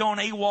us have gone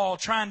AWOL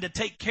trying to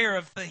take care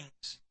of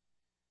things?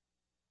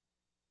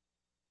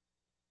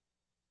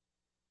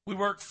 We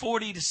work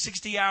 40 to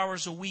 60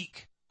 hours a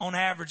week on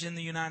average in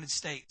the United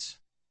States.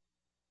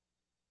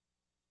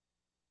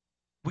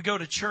 We go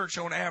to church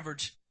on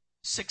average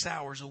 6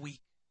 hours a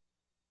week.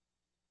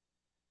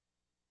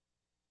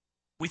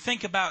 We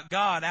think about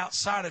God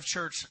outside of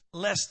church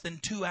less than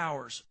 2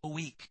 hours a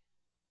week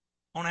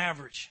on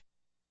average.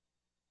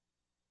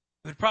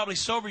 It would probably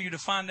sober you to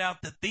find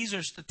out that these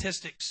are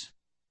statistics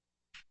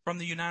from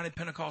the United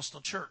Pentecostal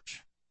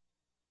Church.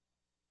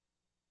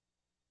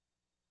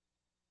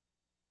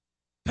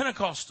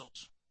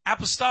 Pentecostals,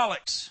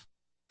 apostolics.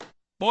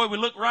 Boy, we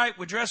look right,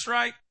 we dress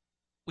right,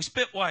 we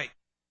spit white.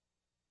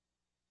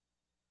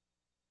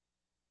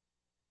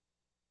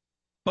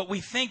 But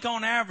we think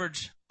on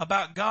average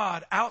about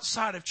God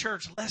outside of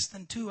church less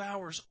than 2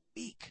 hours a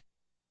week.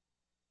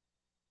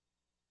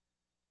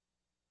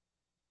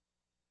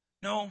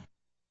 No,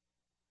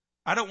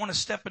 I don't want to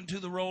step into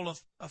the role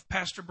of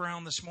Pastor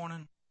Brown this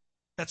morning.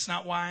 That's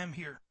not why I'm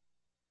here.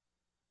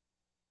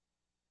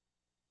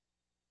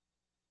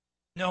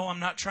 No, I'm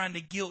not trying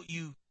to guilt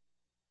you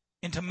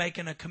into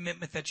making a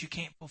commitment that you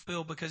can't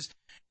fulfill, because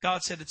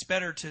God said it's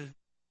better to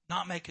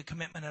not make a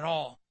commitment at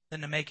all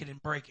than to make it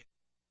and break it.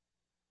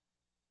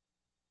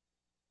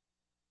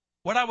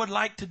 What I would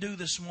like to do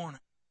this morning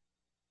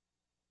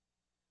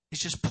is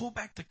just pull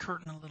back the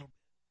curtain a little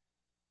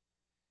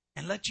bit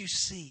and let you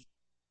see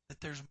that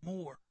there's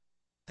more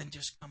than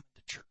just coming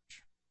to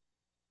church.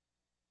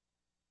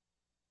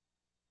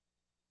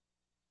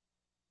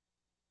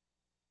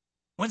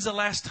 When's the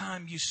last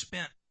time you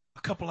spent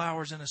a couple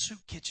hours in a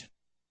soup kitchen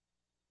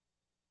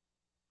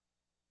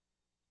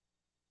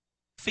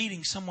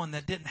feeding someone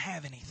that didn't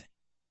have anything?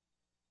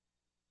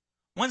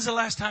 When's the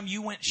last time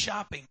you went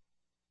shopping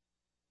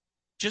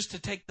just to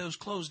take those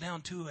clothes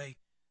down to a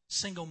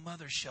single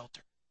mother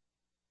shelter?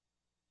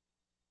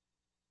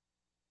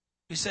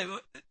 You say, well,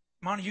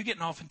 Monty, you're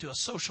getting off into a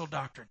social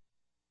doctrine.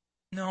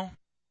 No.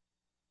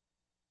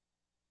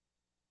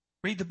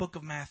 Read the book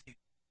of Matthew.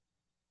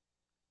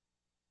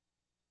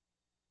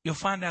 You'll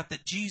find out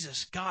that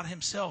Jesus, God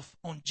himself,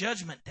 on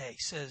Judgment Day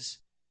says,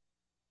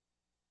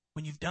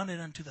 when you've done it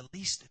unto the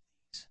least of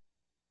these,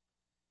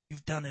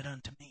 you've done it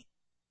unto me.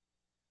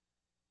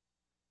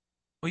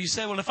 Well, you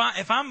say, well,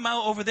 if I'm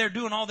over there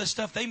doing all this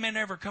stuff, they may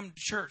never come to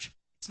church.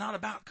 It's not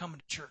about coming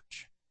to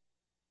church.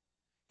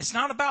 It's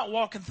not about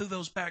walking through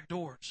those back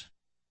doors.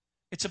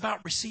 It's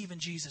about receiving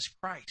Jesus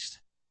Christ.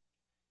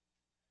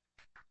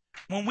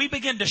 When we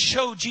begin to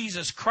show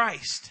Jesus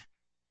Christ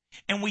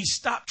and we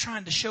stop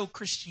trying to show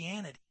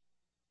Christianity,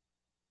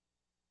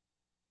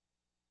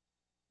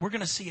 we're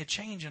going to see a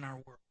change in our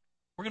world.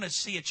 We're going to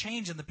see a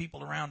change in the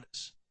people around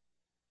us.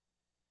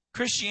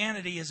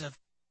 Christianity is a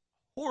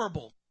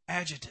horrible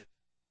adjective.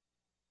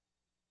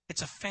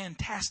 It's a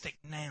fantastic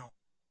noun.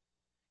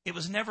 It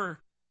was never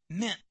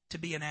meant to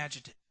be an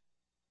adjective.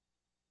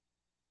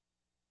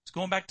 It's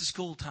going back to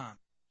school time.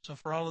 So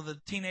for all of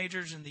the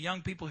teenagers and the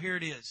young people, here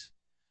it is.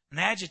 An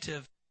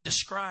adjective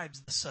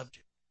describes the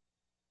subject.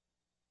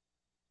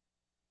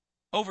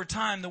 Over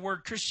time, the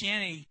word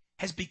Christianity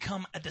has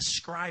become a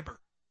describer.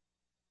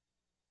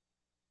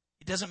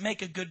 It doesn't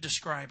make a good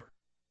describer.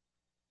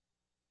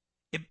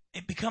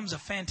 It becomes a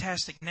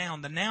fantastic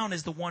noun. The noun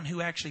is the one who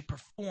actually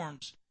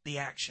performs the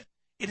action.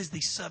 It is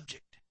the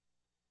subject.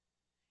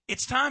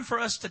 It's time for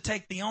us to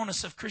take the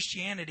onus of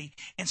Christianity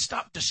and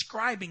stop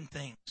describing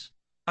things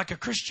like a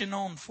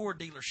Christian-owned Ford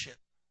dealership.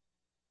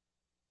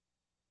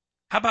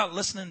 How about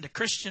listening to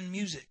Christian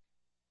music?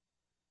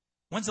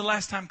 When's the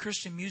last time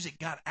Christian music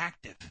got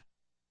active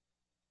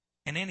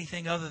in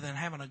anything other than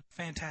having a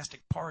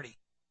fantastic party?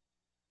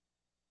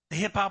 The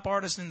hip-hop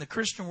artists in the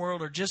Christian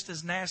world are just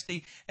as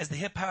nasty as the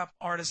hip-hop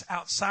artists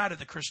outside of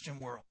the Christian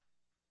world.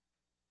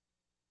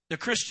 The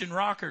Christian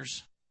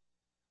rockers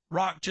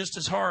rock just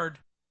as hard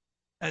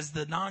as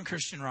the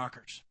non-Christian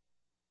rockers.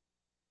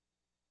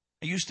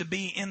 I used to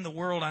be in the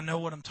world. I know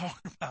what I'm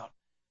talking about.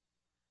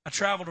 I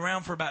traveled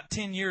around for about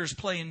 10 years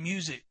playing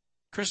music,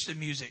 Christian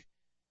music.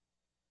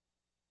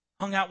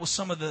 Hung out with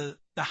some of the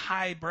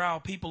highbrow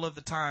people of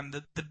the time,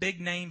 the big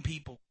name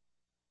people.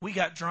 We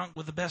got drunk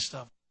with the best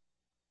of them.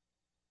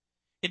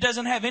 It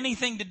doesn't have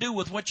anything to do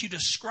with what you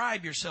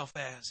describe yourself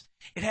as.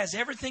 It has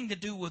everything to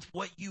do with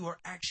what you are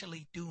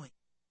actually doing.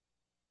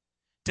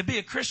 To be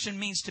a Christian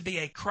means to be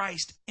a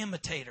Christ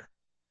imitator.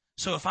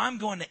 So if I'm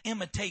going to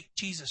imitate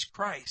Jesus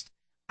Christ,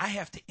 I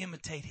have to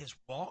imitate His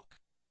walk.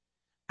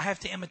 I have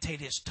to imitate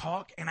His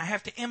talk. And I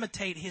have to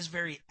imitate His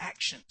very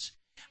actions.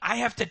 I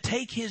have to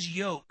take His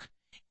yoke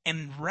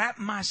and wrap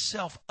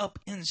myself up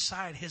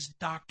inside His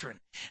doctrine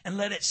and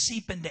let it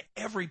seep into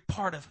every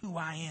part of who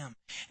I am.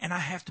 And I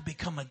have to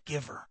become a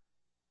giver.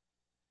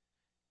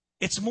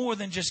 It's more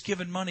than just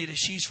giving money to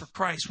She's for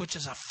Christ, which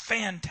is a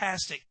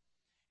fantastic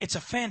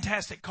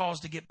cause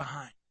to get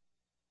behind.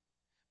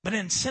 But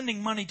in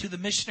sending money to the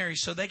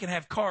missionaries so they can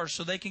have cars,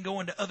 so they can go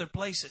into other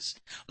places,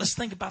 let's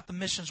think about the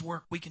missions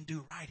work we can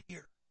do right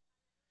here.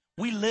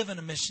 We live in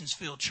a missions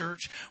field,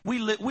 church.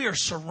 We are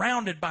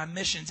surrounded by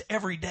missions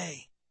every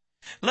day.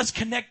 Let's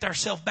connect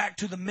ourselves back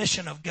to the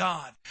mission of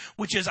God,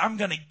 which is I'm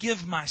going to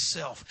give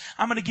myself.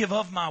 I'm going to give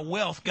of my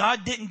wealth.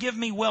 God didn't give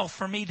me wealth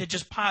for me to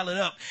just pile it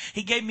up.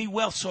 He gave me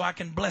wealth so I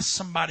can bless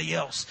somebody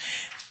else.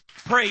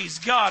 Praise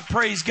God,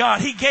 praise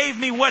God. He gave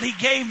me what He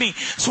gave me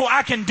so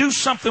I can do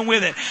something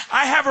with it.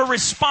 I have a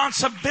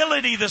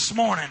responsibility this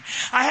morning.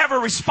 I have a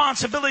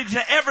responsibility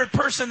to every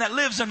person that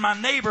lives in my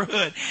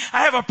neighborhood.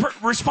 I have a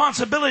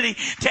responsibility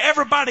to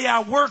everybody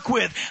I work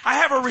with. I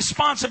have a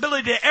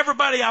responsibility to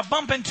everybody I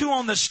bump into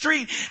on the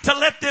street to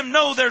let them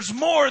know there's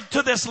more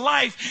to this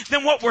life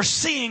than what we're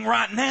seeing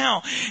right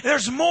now.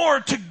 There's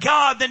more to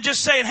God than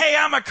just saying, hey,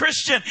 I'm a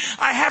Christian.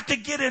 I have to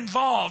get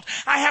involved.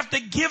 I have to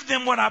give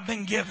them what I've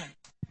been given.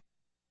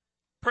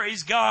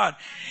 Praise God.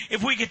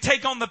 If we could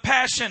take on the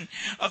passion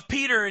of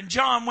Peter and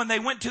John when they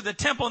went to the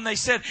temple and they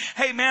said,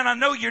 hey man, I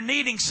know you're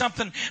needing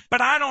something,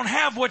 but I don't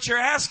have what you're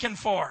asking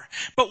for.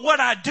 But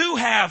what I do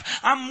have,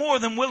 I'm more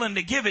than willing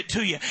to give it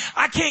to you.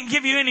 I can't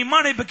give you any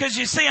money because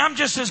you see, I'm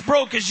just as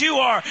broke as you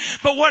are.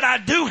 But what I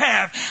do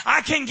have,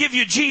 I can give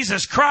you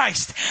Jesus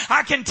Christ.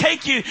 I can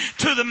take you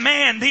to the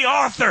man, the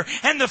author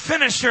and the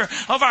finisher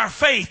of our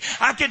faith.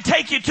 I can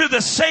take you to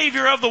the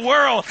Savior of the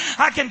world.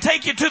 I can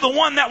take you to the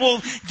one that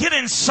will get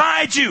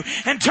inside you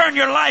and turn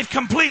your life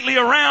completely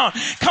around.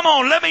 Come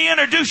on, let me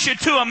introduce you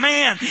to a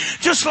man.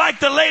 Just like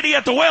the lady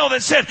at the well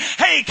that said,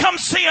 hey, come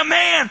see a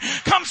man.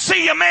 Come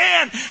see a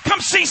man.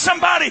 Come see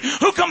somebody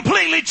who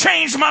completely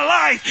changed my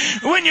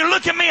life. When you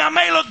look at me, I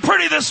may look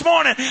pretty this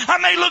morning. I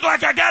may look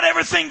like I got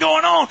everything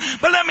going on.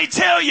 But let me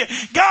tell you,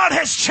 God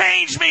has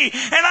changed me and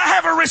I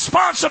have a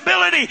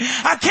responsibility.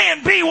 I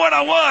can't be what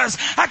I was.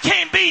 I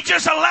can't be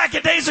just a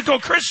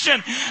lackadaisical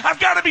Christian. I've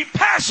got to be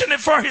passionate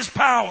for His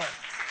power.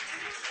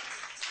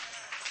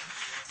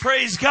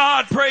 Praise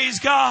God, praise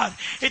God.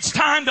 It's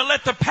time to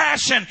let the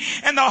passion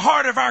and the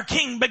heart of our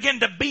King begin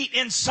to beat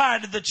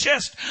inside of the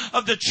chest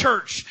of the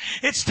church.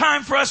 It's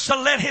time for us to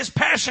let His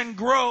passion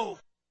grow.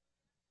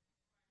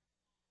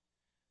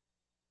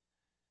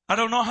 I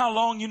don't know how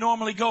long you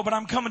normally go, but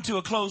I'm coming to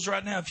a close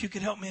right now. If you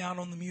could help me out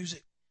on the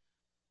music.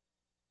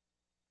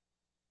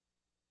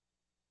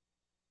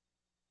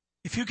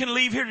 If you can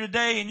leave here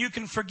today and you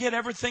can forget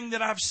everything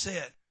that I've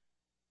said.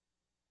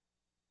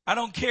 I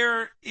don't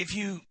care if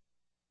you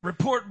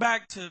report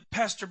back to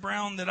Pastor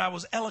Brown that I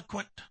was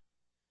eloquent.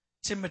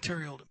 It's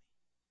immaterial to me.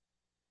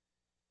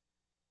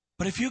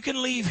 But if you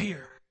can leave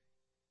here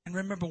and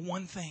remember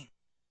one thing,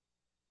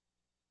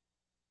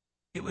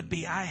 it would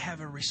be I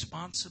have a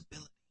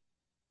responsibility.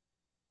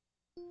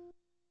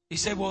 You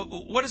say, well,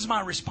 what is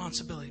my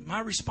responsibility?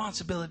 My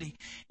responsibility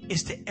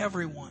is to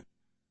everyone.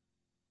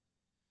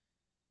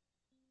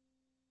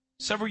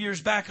 Several years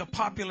back, a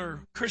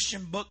popular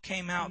Christian book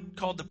came out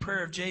called The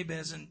Prayer of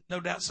Jabez, and no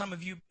doubt some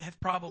of you have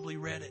probably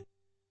read it.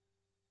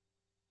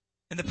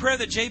 And the prayer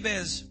that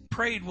Jabez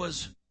prayed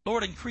was,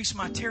 Lord, increase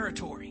my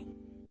territory.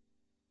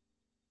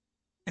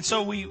 And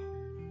so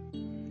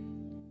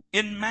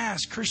in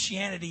mass,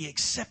 Christianity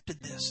accepted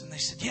this, and they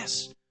said,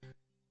 yes,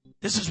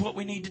 this is what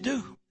we need to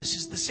do. This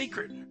is the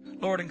secret.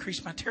 Lord,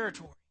 increase my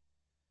territory.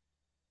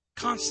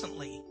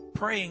 Constantly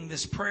praying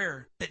this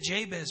prayer that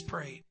Jabez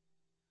prayed.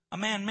 A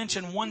man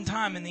mentioned one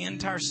time in the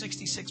entire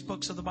 66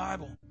 books of the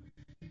Bible.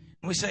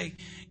 And we say,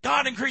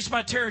 God, increase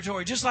my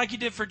territory, just like He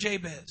did for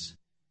Jabez.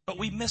 But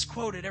we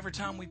misquote it every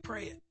time we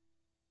pray it.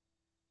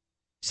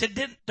 He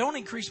said, don't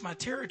increase my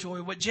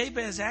territory. What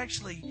Jabez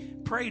actually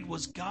prayed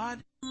was,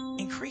 God,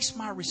 increase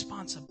my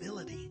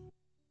responsibility.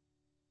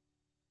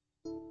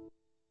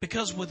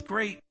 Because with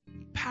great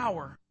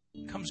power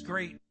comes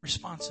great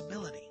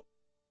responsibility.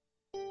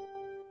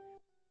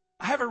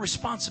 I have a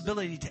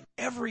responsibility to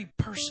every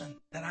person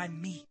that I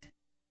meet.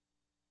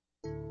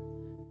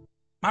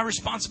 My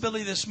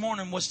responsibility this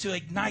morning was to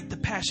ignite the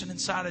passion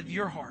inside of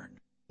your heart.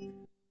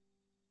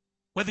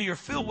 Whether you're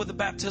filled with the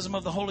baptism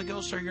of the Holy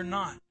Ghost or you're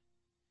not.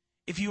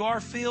 If you are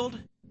filled,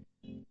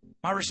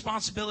 my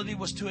responsibility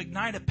was to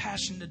ignite a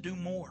passion to do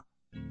more,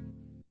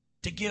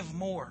 to give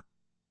more,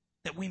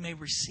 that we may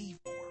receive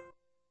more.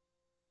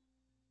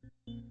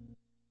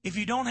 If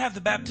you don't have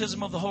the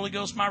baptism of the Holy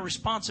Ghost, my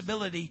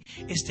responsibility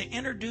is to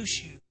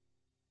introduce you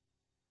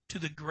to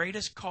the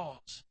greatest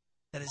cause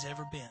that has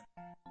ever been.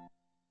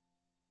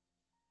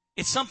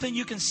 It's something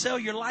you can sell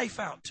your life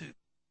out to.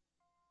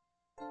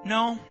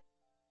 No,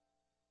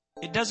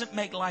 it doesn't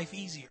make life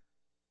easier.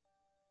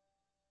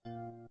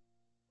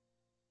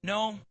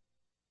 No,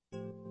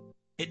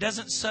 it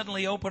doesn't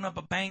suddenly open up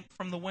a bank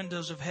from the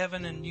windows of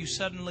heaven and you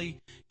suddenly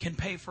can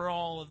pay for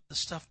all of the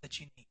stuff that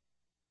you need.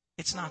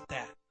 It's not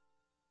that.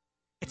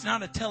 It's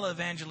not a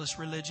televangelist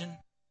religion.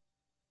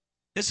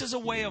 This is a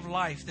way of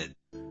life that,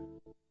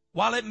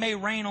 while it may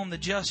rain on the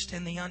just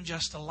and the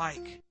unjust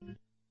alike,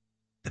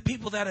 the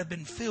people that have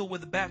been filled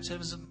with the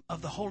baptism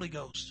of the Holy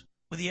Ghost,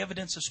 with the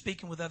evidence of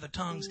speaking with other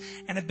tongues,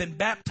 and have been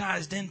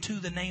baptized into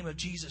the name of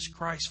Jesus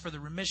Christ for the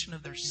remission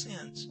of their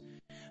sins,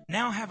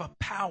 now have a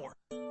power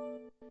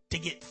to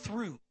get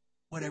through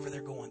whatever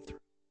they're going through.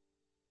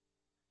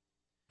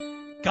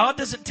 God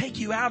doesn't take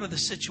you out of the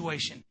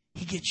situation.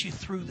 He gets you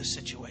through the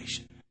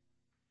situation.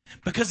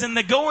 Because in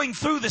the going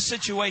through the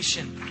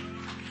situation,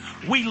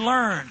 we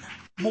learn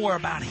more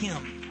about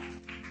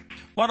Him.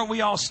 Why don't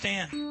we all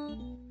stand?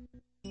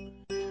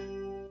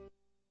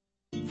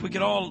 If we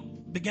could all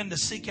begin to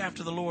seek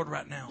after the Lord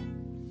right now.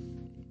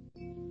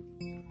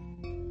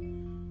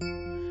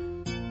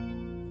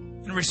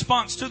 In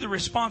response to the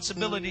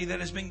responsibility that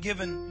has been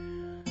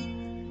given,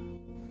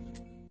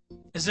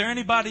 is there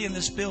anybody in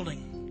this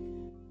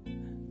building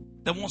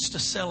that wants to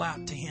sell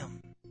out to Him?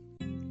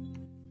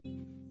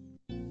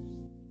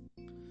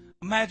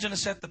 Imagine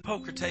us at the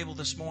poker table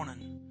this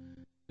morning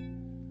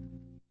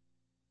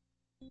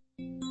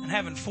and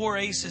having 4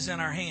 aces in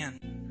our hand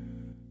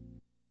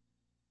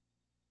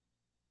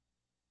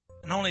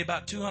and only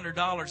about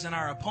 $200, and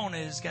our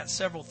opponent has got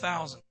several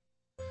thousand.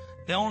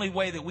 The only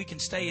way that we can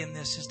stay in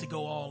this is to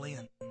go all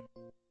in.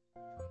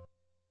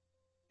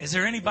 Is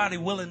there anybody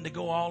willing to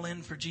go all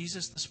in for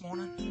Jesus this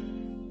morning?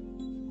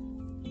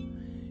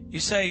 You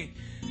say,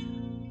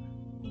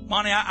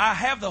 Monty, I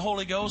have the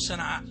Holy Ghost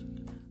and I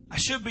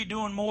should be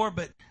doing more,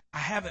 but I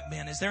haven't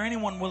been. Is there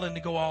anyone willing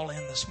to go all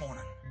in this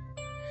morning?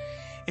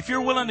 If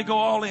you're willing to go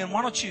all in,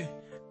 why don't you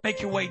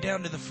make your way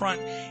down to the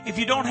front? If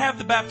you don't have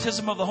the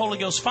baptism of the Holy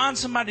Ghost, find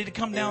somebody to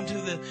come down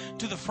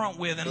to the front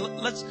with,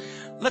 and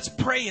let's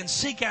pray and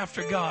seek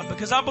after God,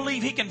 because I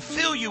believe He can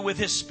fill you with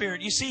His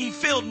Spirit. You see, He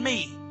filled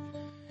me,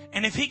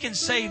 and if He can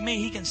save me,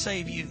 He can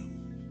save you.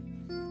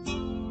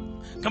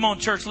 Come on,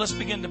 church, let's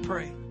begin to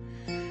pray.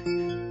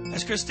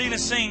 As Christina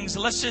sings,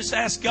 let's just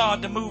ask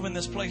God to move in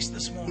this place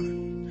this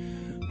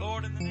morning.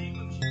 Lord, in the name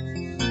of Jesus.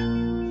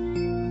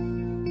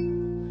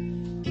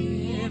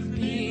 Give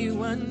me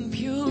one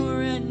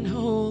pure and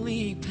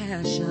holy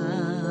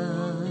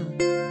passion.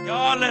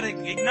 God, let it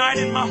ignite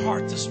in my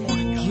heart this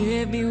morning, God.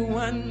 Give me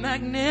one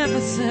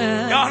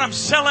magnificent God, I'm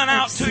selling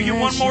out to you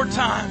one more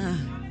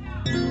time.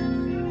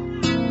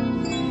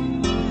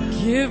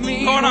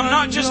 Lord, I'm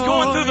not just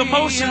going through the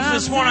motions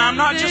this morning. I'm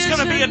not just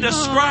going to be a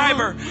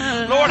describer.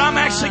 Lord, I'm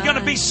actually going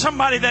to be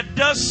somebody that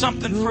does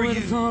something for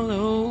you.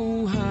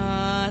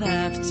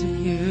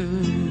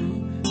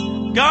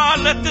 God,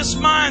 let this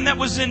mind that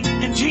was in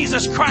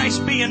Jesus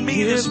Christ be in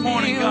me this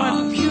morning,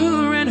 God.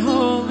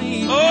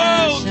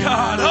 Oh,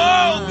 God.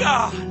 Oh,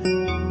 God.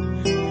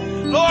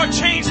 Lord,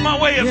 change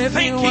my way of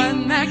thinking.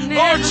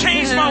 Lord,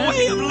 change my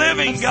way of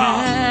living,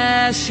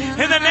 God.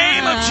 In the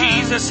name of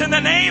Jesus, in the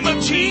name of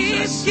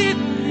Jesus.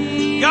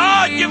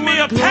 God, give me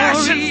a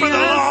passion for the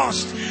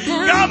lost.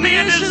 God, me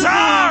a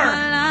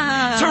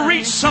desire to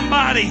reach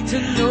somebody.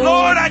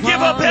 Lord, I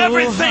give up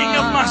everything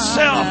of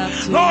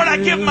myself. Lord, I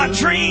give my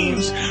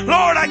dreams.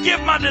 Lord, I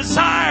give my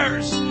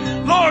desires.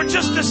 Lord,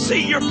 just to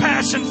see your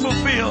passion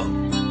fulfilled.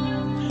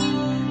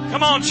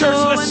 Come on, church,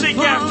 let's seek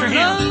after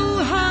Him.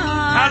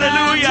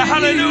 Hallelujah,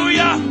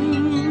 hallelujah.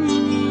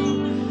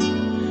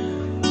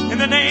 In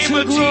the name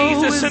of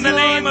Jesus, in the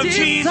name of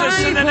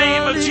Jesus, in the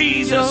name of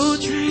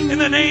Jesus, in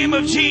the name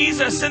of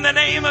Jesus, in the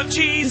name of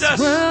Jesus. This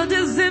world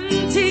is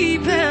empty,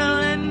 pale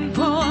and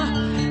poor,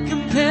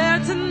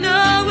 compared to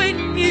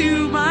knowing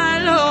you, my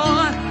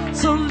Lord.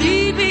 So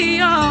lead me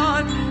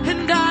on,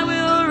 and I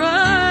will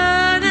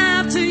run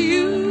after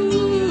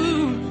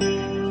you.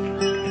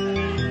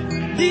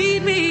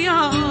 Lead me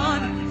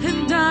on,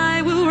 and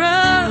I will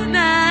run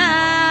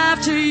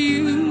after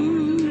you.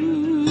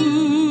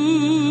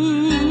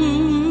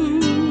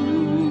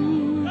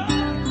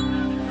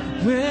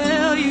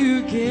 Will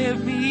you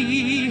give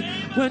me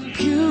one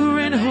pure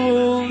and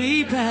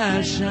holy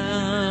passion?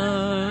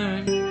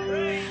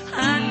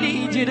 I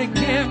need you to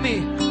give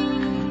me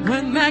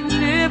one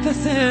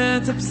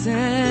magnificent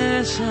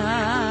obsession.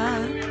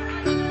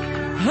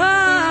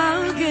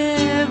 Oh,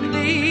 give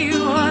me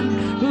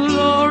one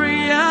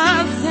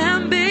glorious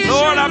ambition.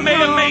 Lord, I may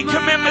have made made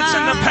commitments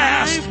in the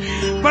past,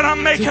 but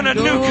I'm making a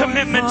new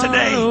commitment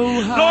today.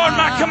 Lord,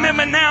 my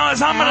commitment now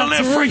is I'm going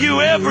to live for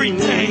you every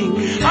day.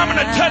 I'm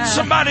going to touch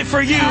somebody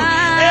for you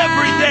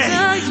every day.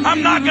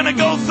 I'm not going to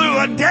go through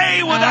a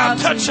day without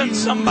touching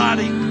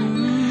somebody.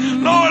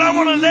 Lord, I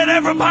want to let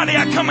everybody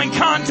I come in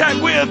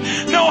contact with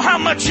know how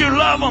much you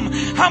love them,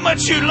 how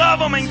much you love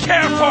them and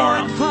care for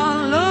them.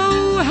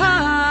 Follow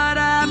hard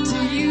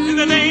after you. In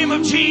the name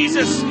of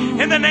Jesus,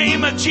 in the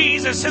name of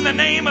Jesus, in the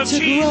name of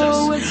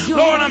Jesus.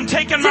 Lord, I'm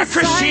taking my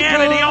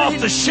Christianity off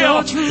the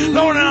shelf.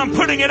 Lord, and I'm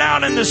putting it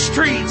out in the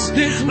streets.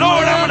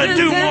 Lord, I'm going to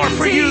do more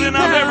for you than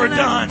I've ever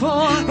done.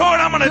 Lord,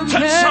 I'm going to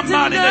touch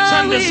somebody that's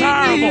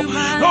undesirable.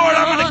 Lord,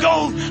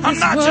 I'm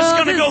not just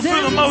going to go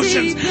through the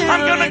motions.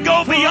 I'm going to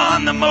go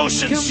beyond the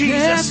motions,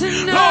 Jesus.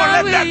 Lord,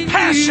 let that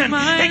passion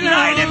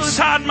ignite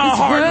inside my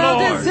heart,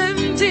 Lord.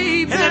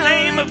 In the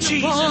name of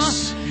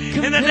Jesus.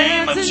 In the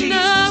name of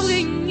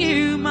Jesus.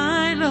 You,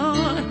 my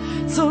Lord,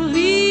 so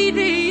lead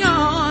me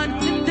on,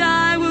 and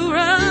I will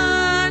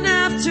run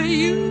after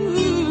you.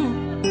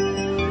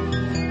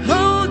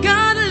 Oh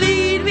God,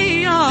 lead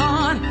me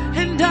on,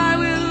 and I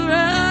will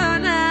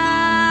run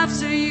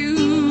after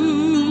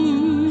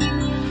you.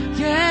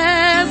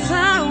 Yes,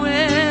 I will.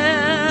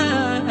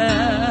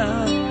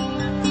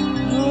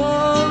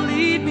 Oh,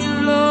 lead me,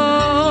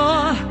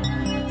 Lord.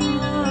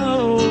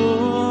 Oh,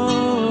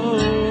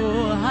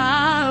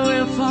 I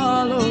will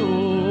follow.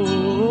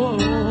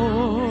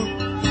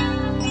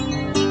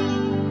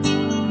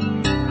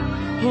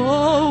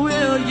 Oh,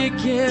 will you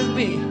give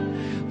me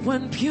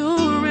one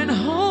pure and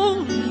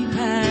holy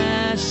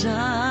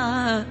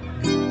passion?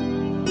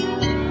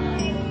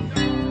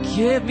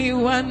 Give me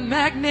one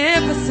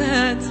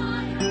magnificent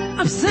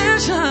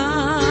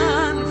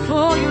obsession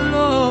for you,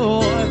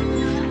 Lord.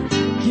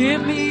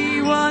 Give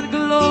me one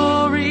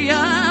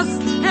glorious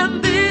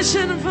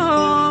ambition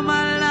for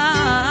my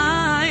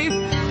life,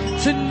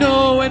 to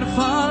know and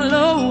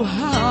follow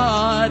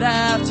hard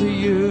after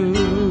you.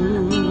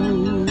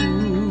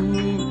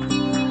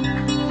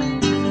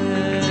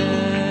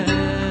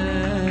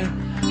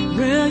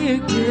 Will you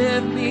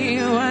give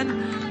me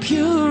one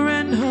pure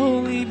and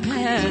holy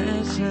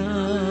passion?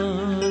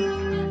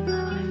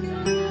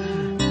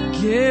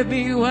 Give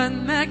me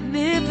one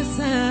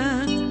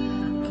magnificent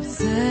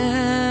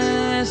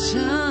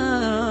obsession.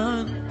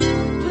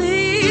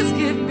 Please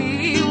give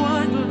me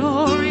one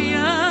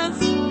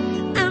glorious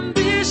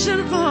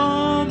ambition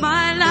for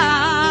my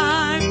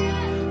life,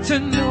 to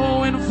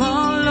know and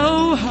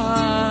follow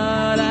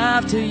hard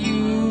after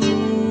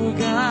you,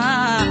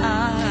 God.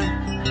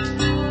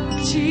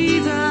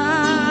 Jesus,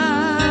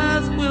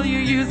 will you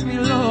use me,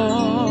 Lord,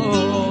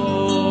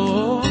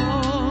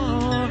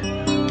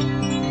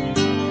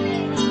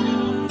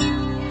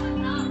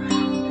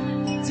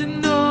 to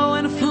know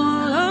and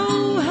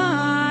follow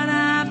hard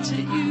after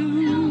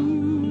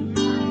you,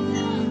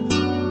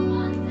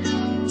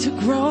 to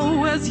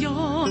grow as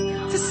your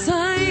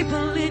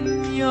disciple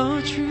in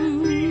your truth.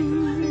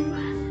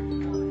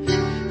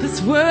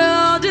 This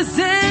world is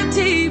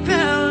empty,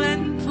 pale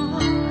and full,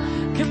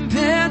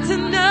 compared to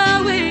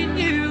knowing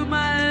you,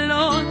 my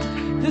Lord.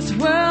 This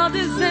world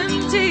is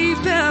empty,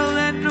 pale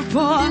and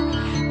poor,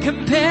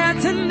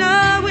 compared to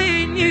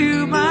knowing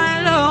you,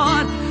 my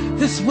Lord.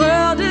 This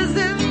world is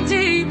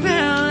empty,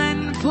 pale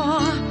and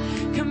poor,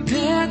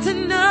 compared to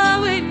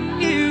knowing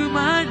you,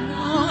 my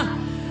Lord.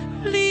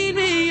 Lead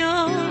me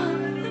on,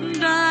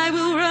 and I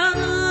will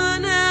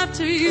run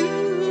after you.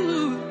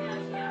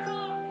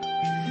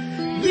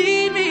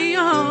 Lead me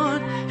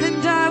on,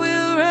 and I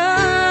will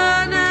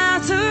run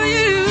after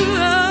you.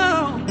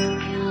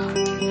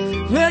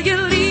 Will you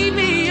lead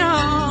me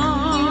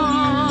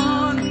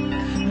on?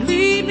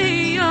 Lead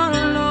me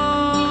on,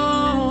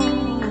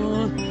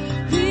 Lord.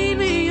 Lead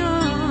me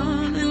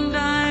on, and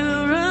I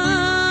will run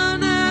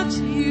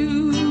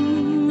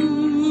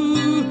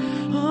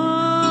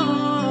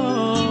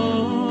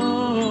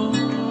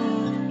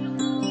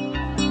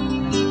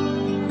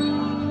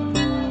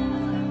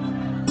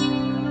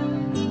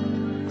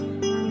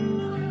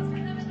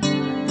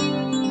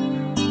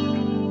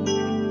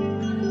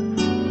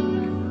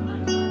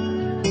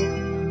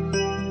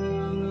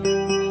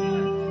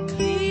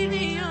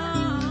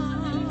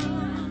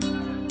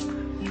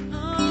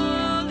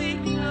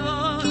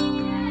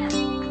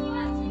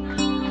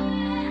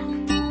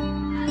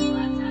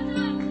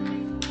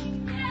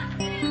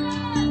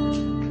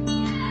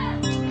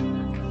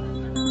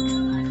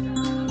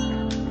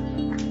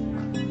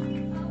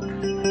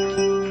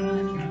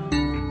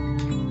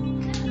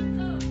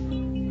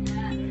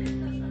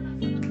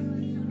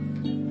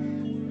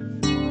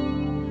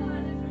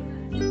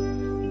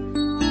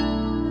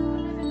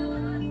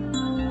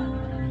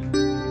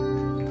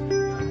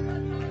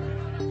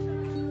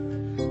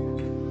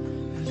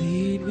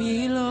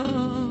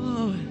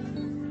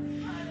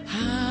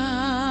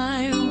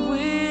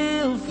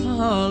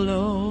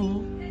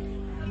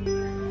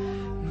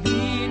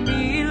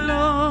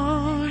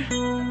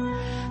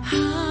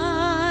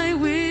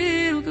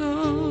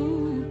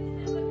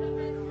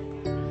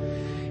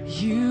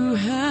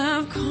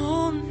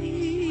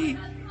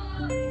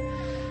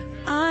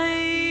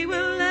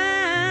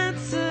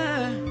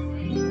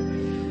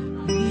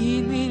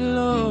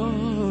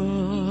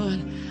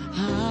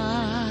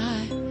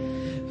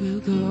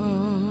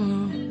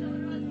go.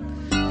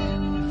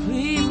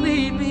 Please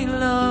lead me,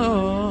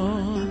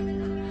 Lord.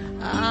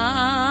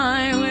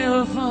 I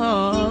will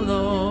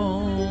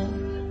follow.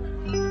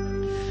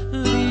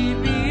 Lead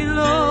me,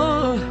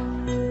 Lord.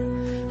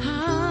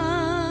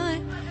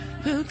 I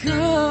will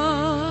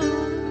go.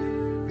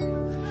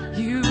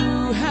 You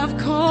have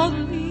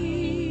called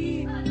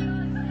me,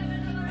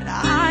 and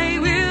I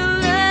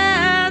will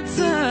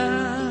answer.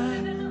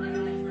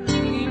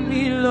 Lead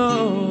me,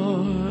 Lord.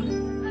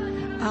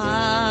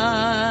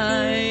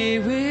 I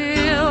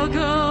will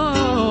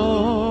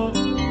go.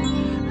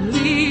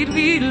 Lead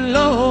me,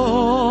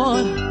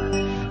 Lord.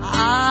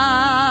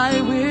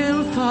 I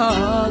will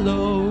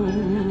follow.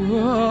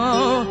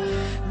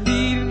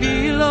 Lead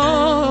me,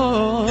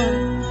 Lord.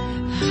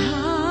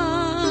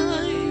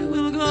 I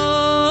will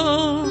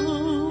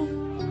go.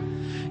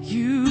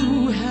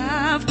 You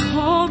have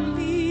called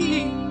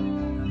me.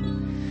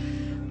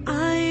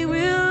 I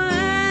will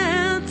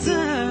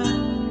answer.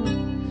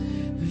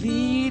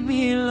 Lead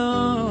me,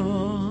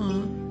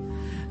 Lord.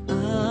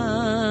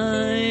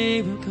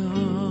 I will go.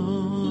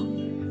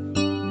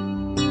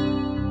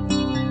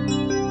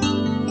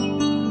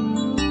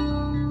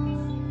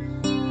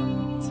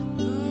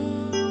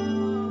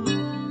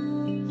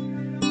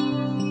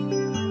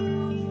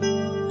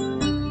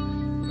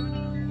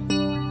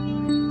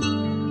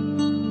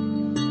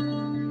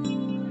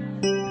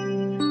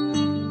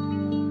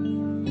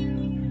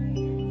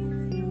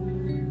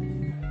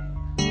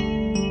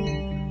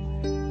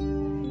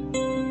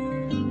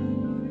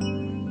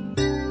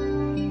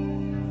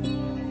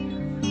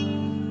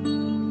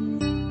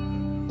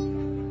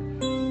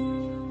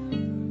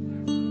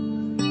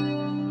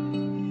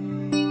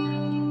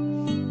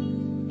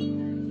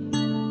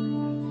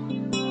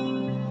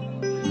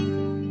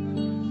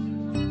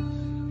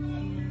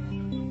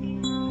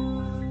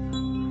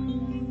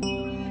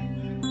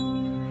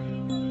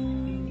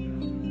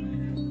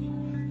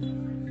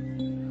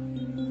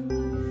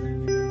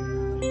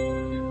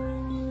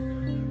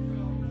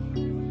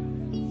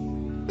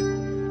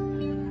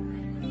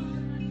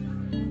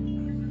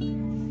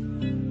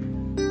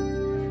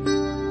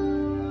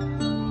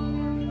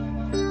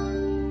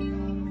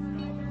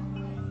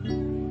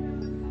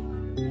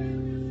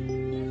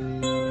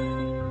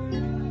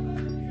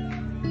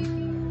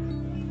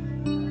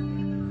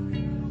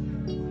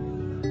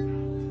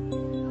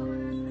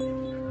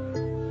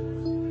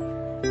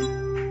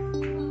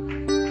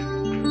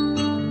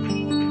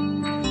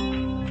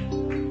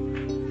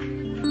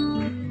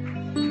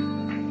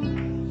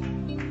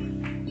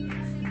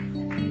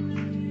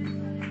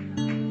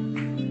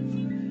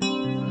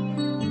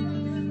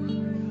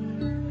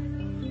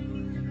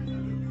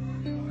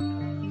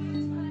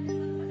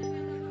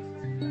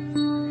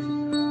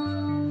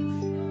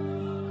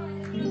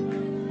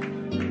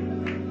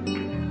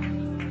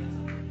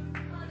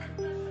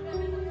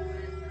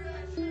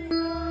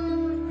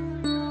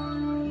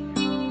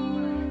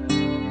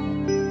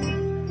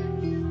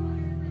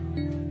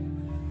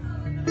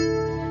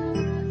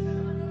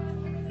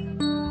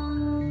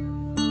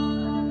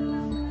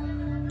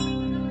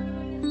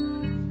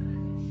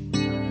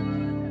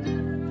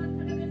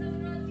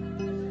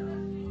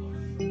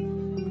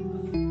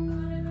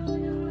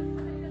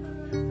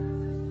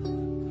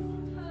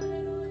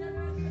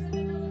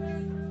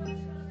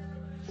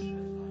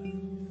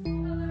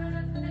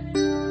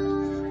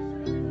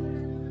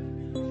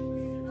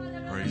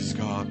 Praise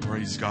God,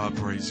 praise God,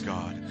 praise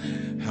God.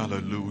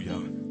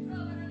 Hallelujah.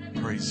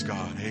 Praise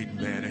God.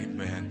 Amen,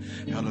 amen.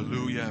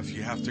 Hallelujah. If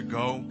you have to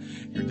go,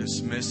 you're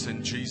dismissed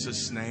in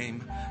Jesus'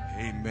 name.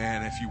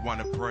 Amen. If you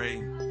want to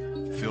pray,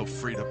 feel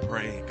free to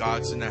pray.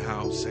 God's in the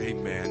house.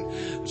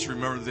 Amen. Let's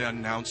remember the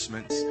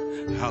announcements.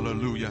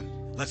 Hallelujah.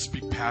 Let's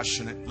be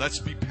passionate. Let's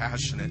be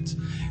passionate.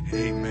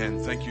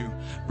 Amen. Thank you,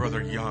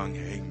 Brother Young.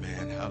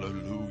 Amen.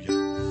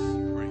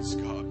 Hallelujah. Praise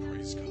God,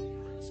 praise God.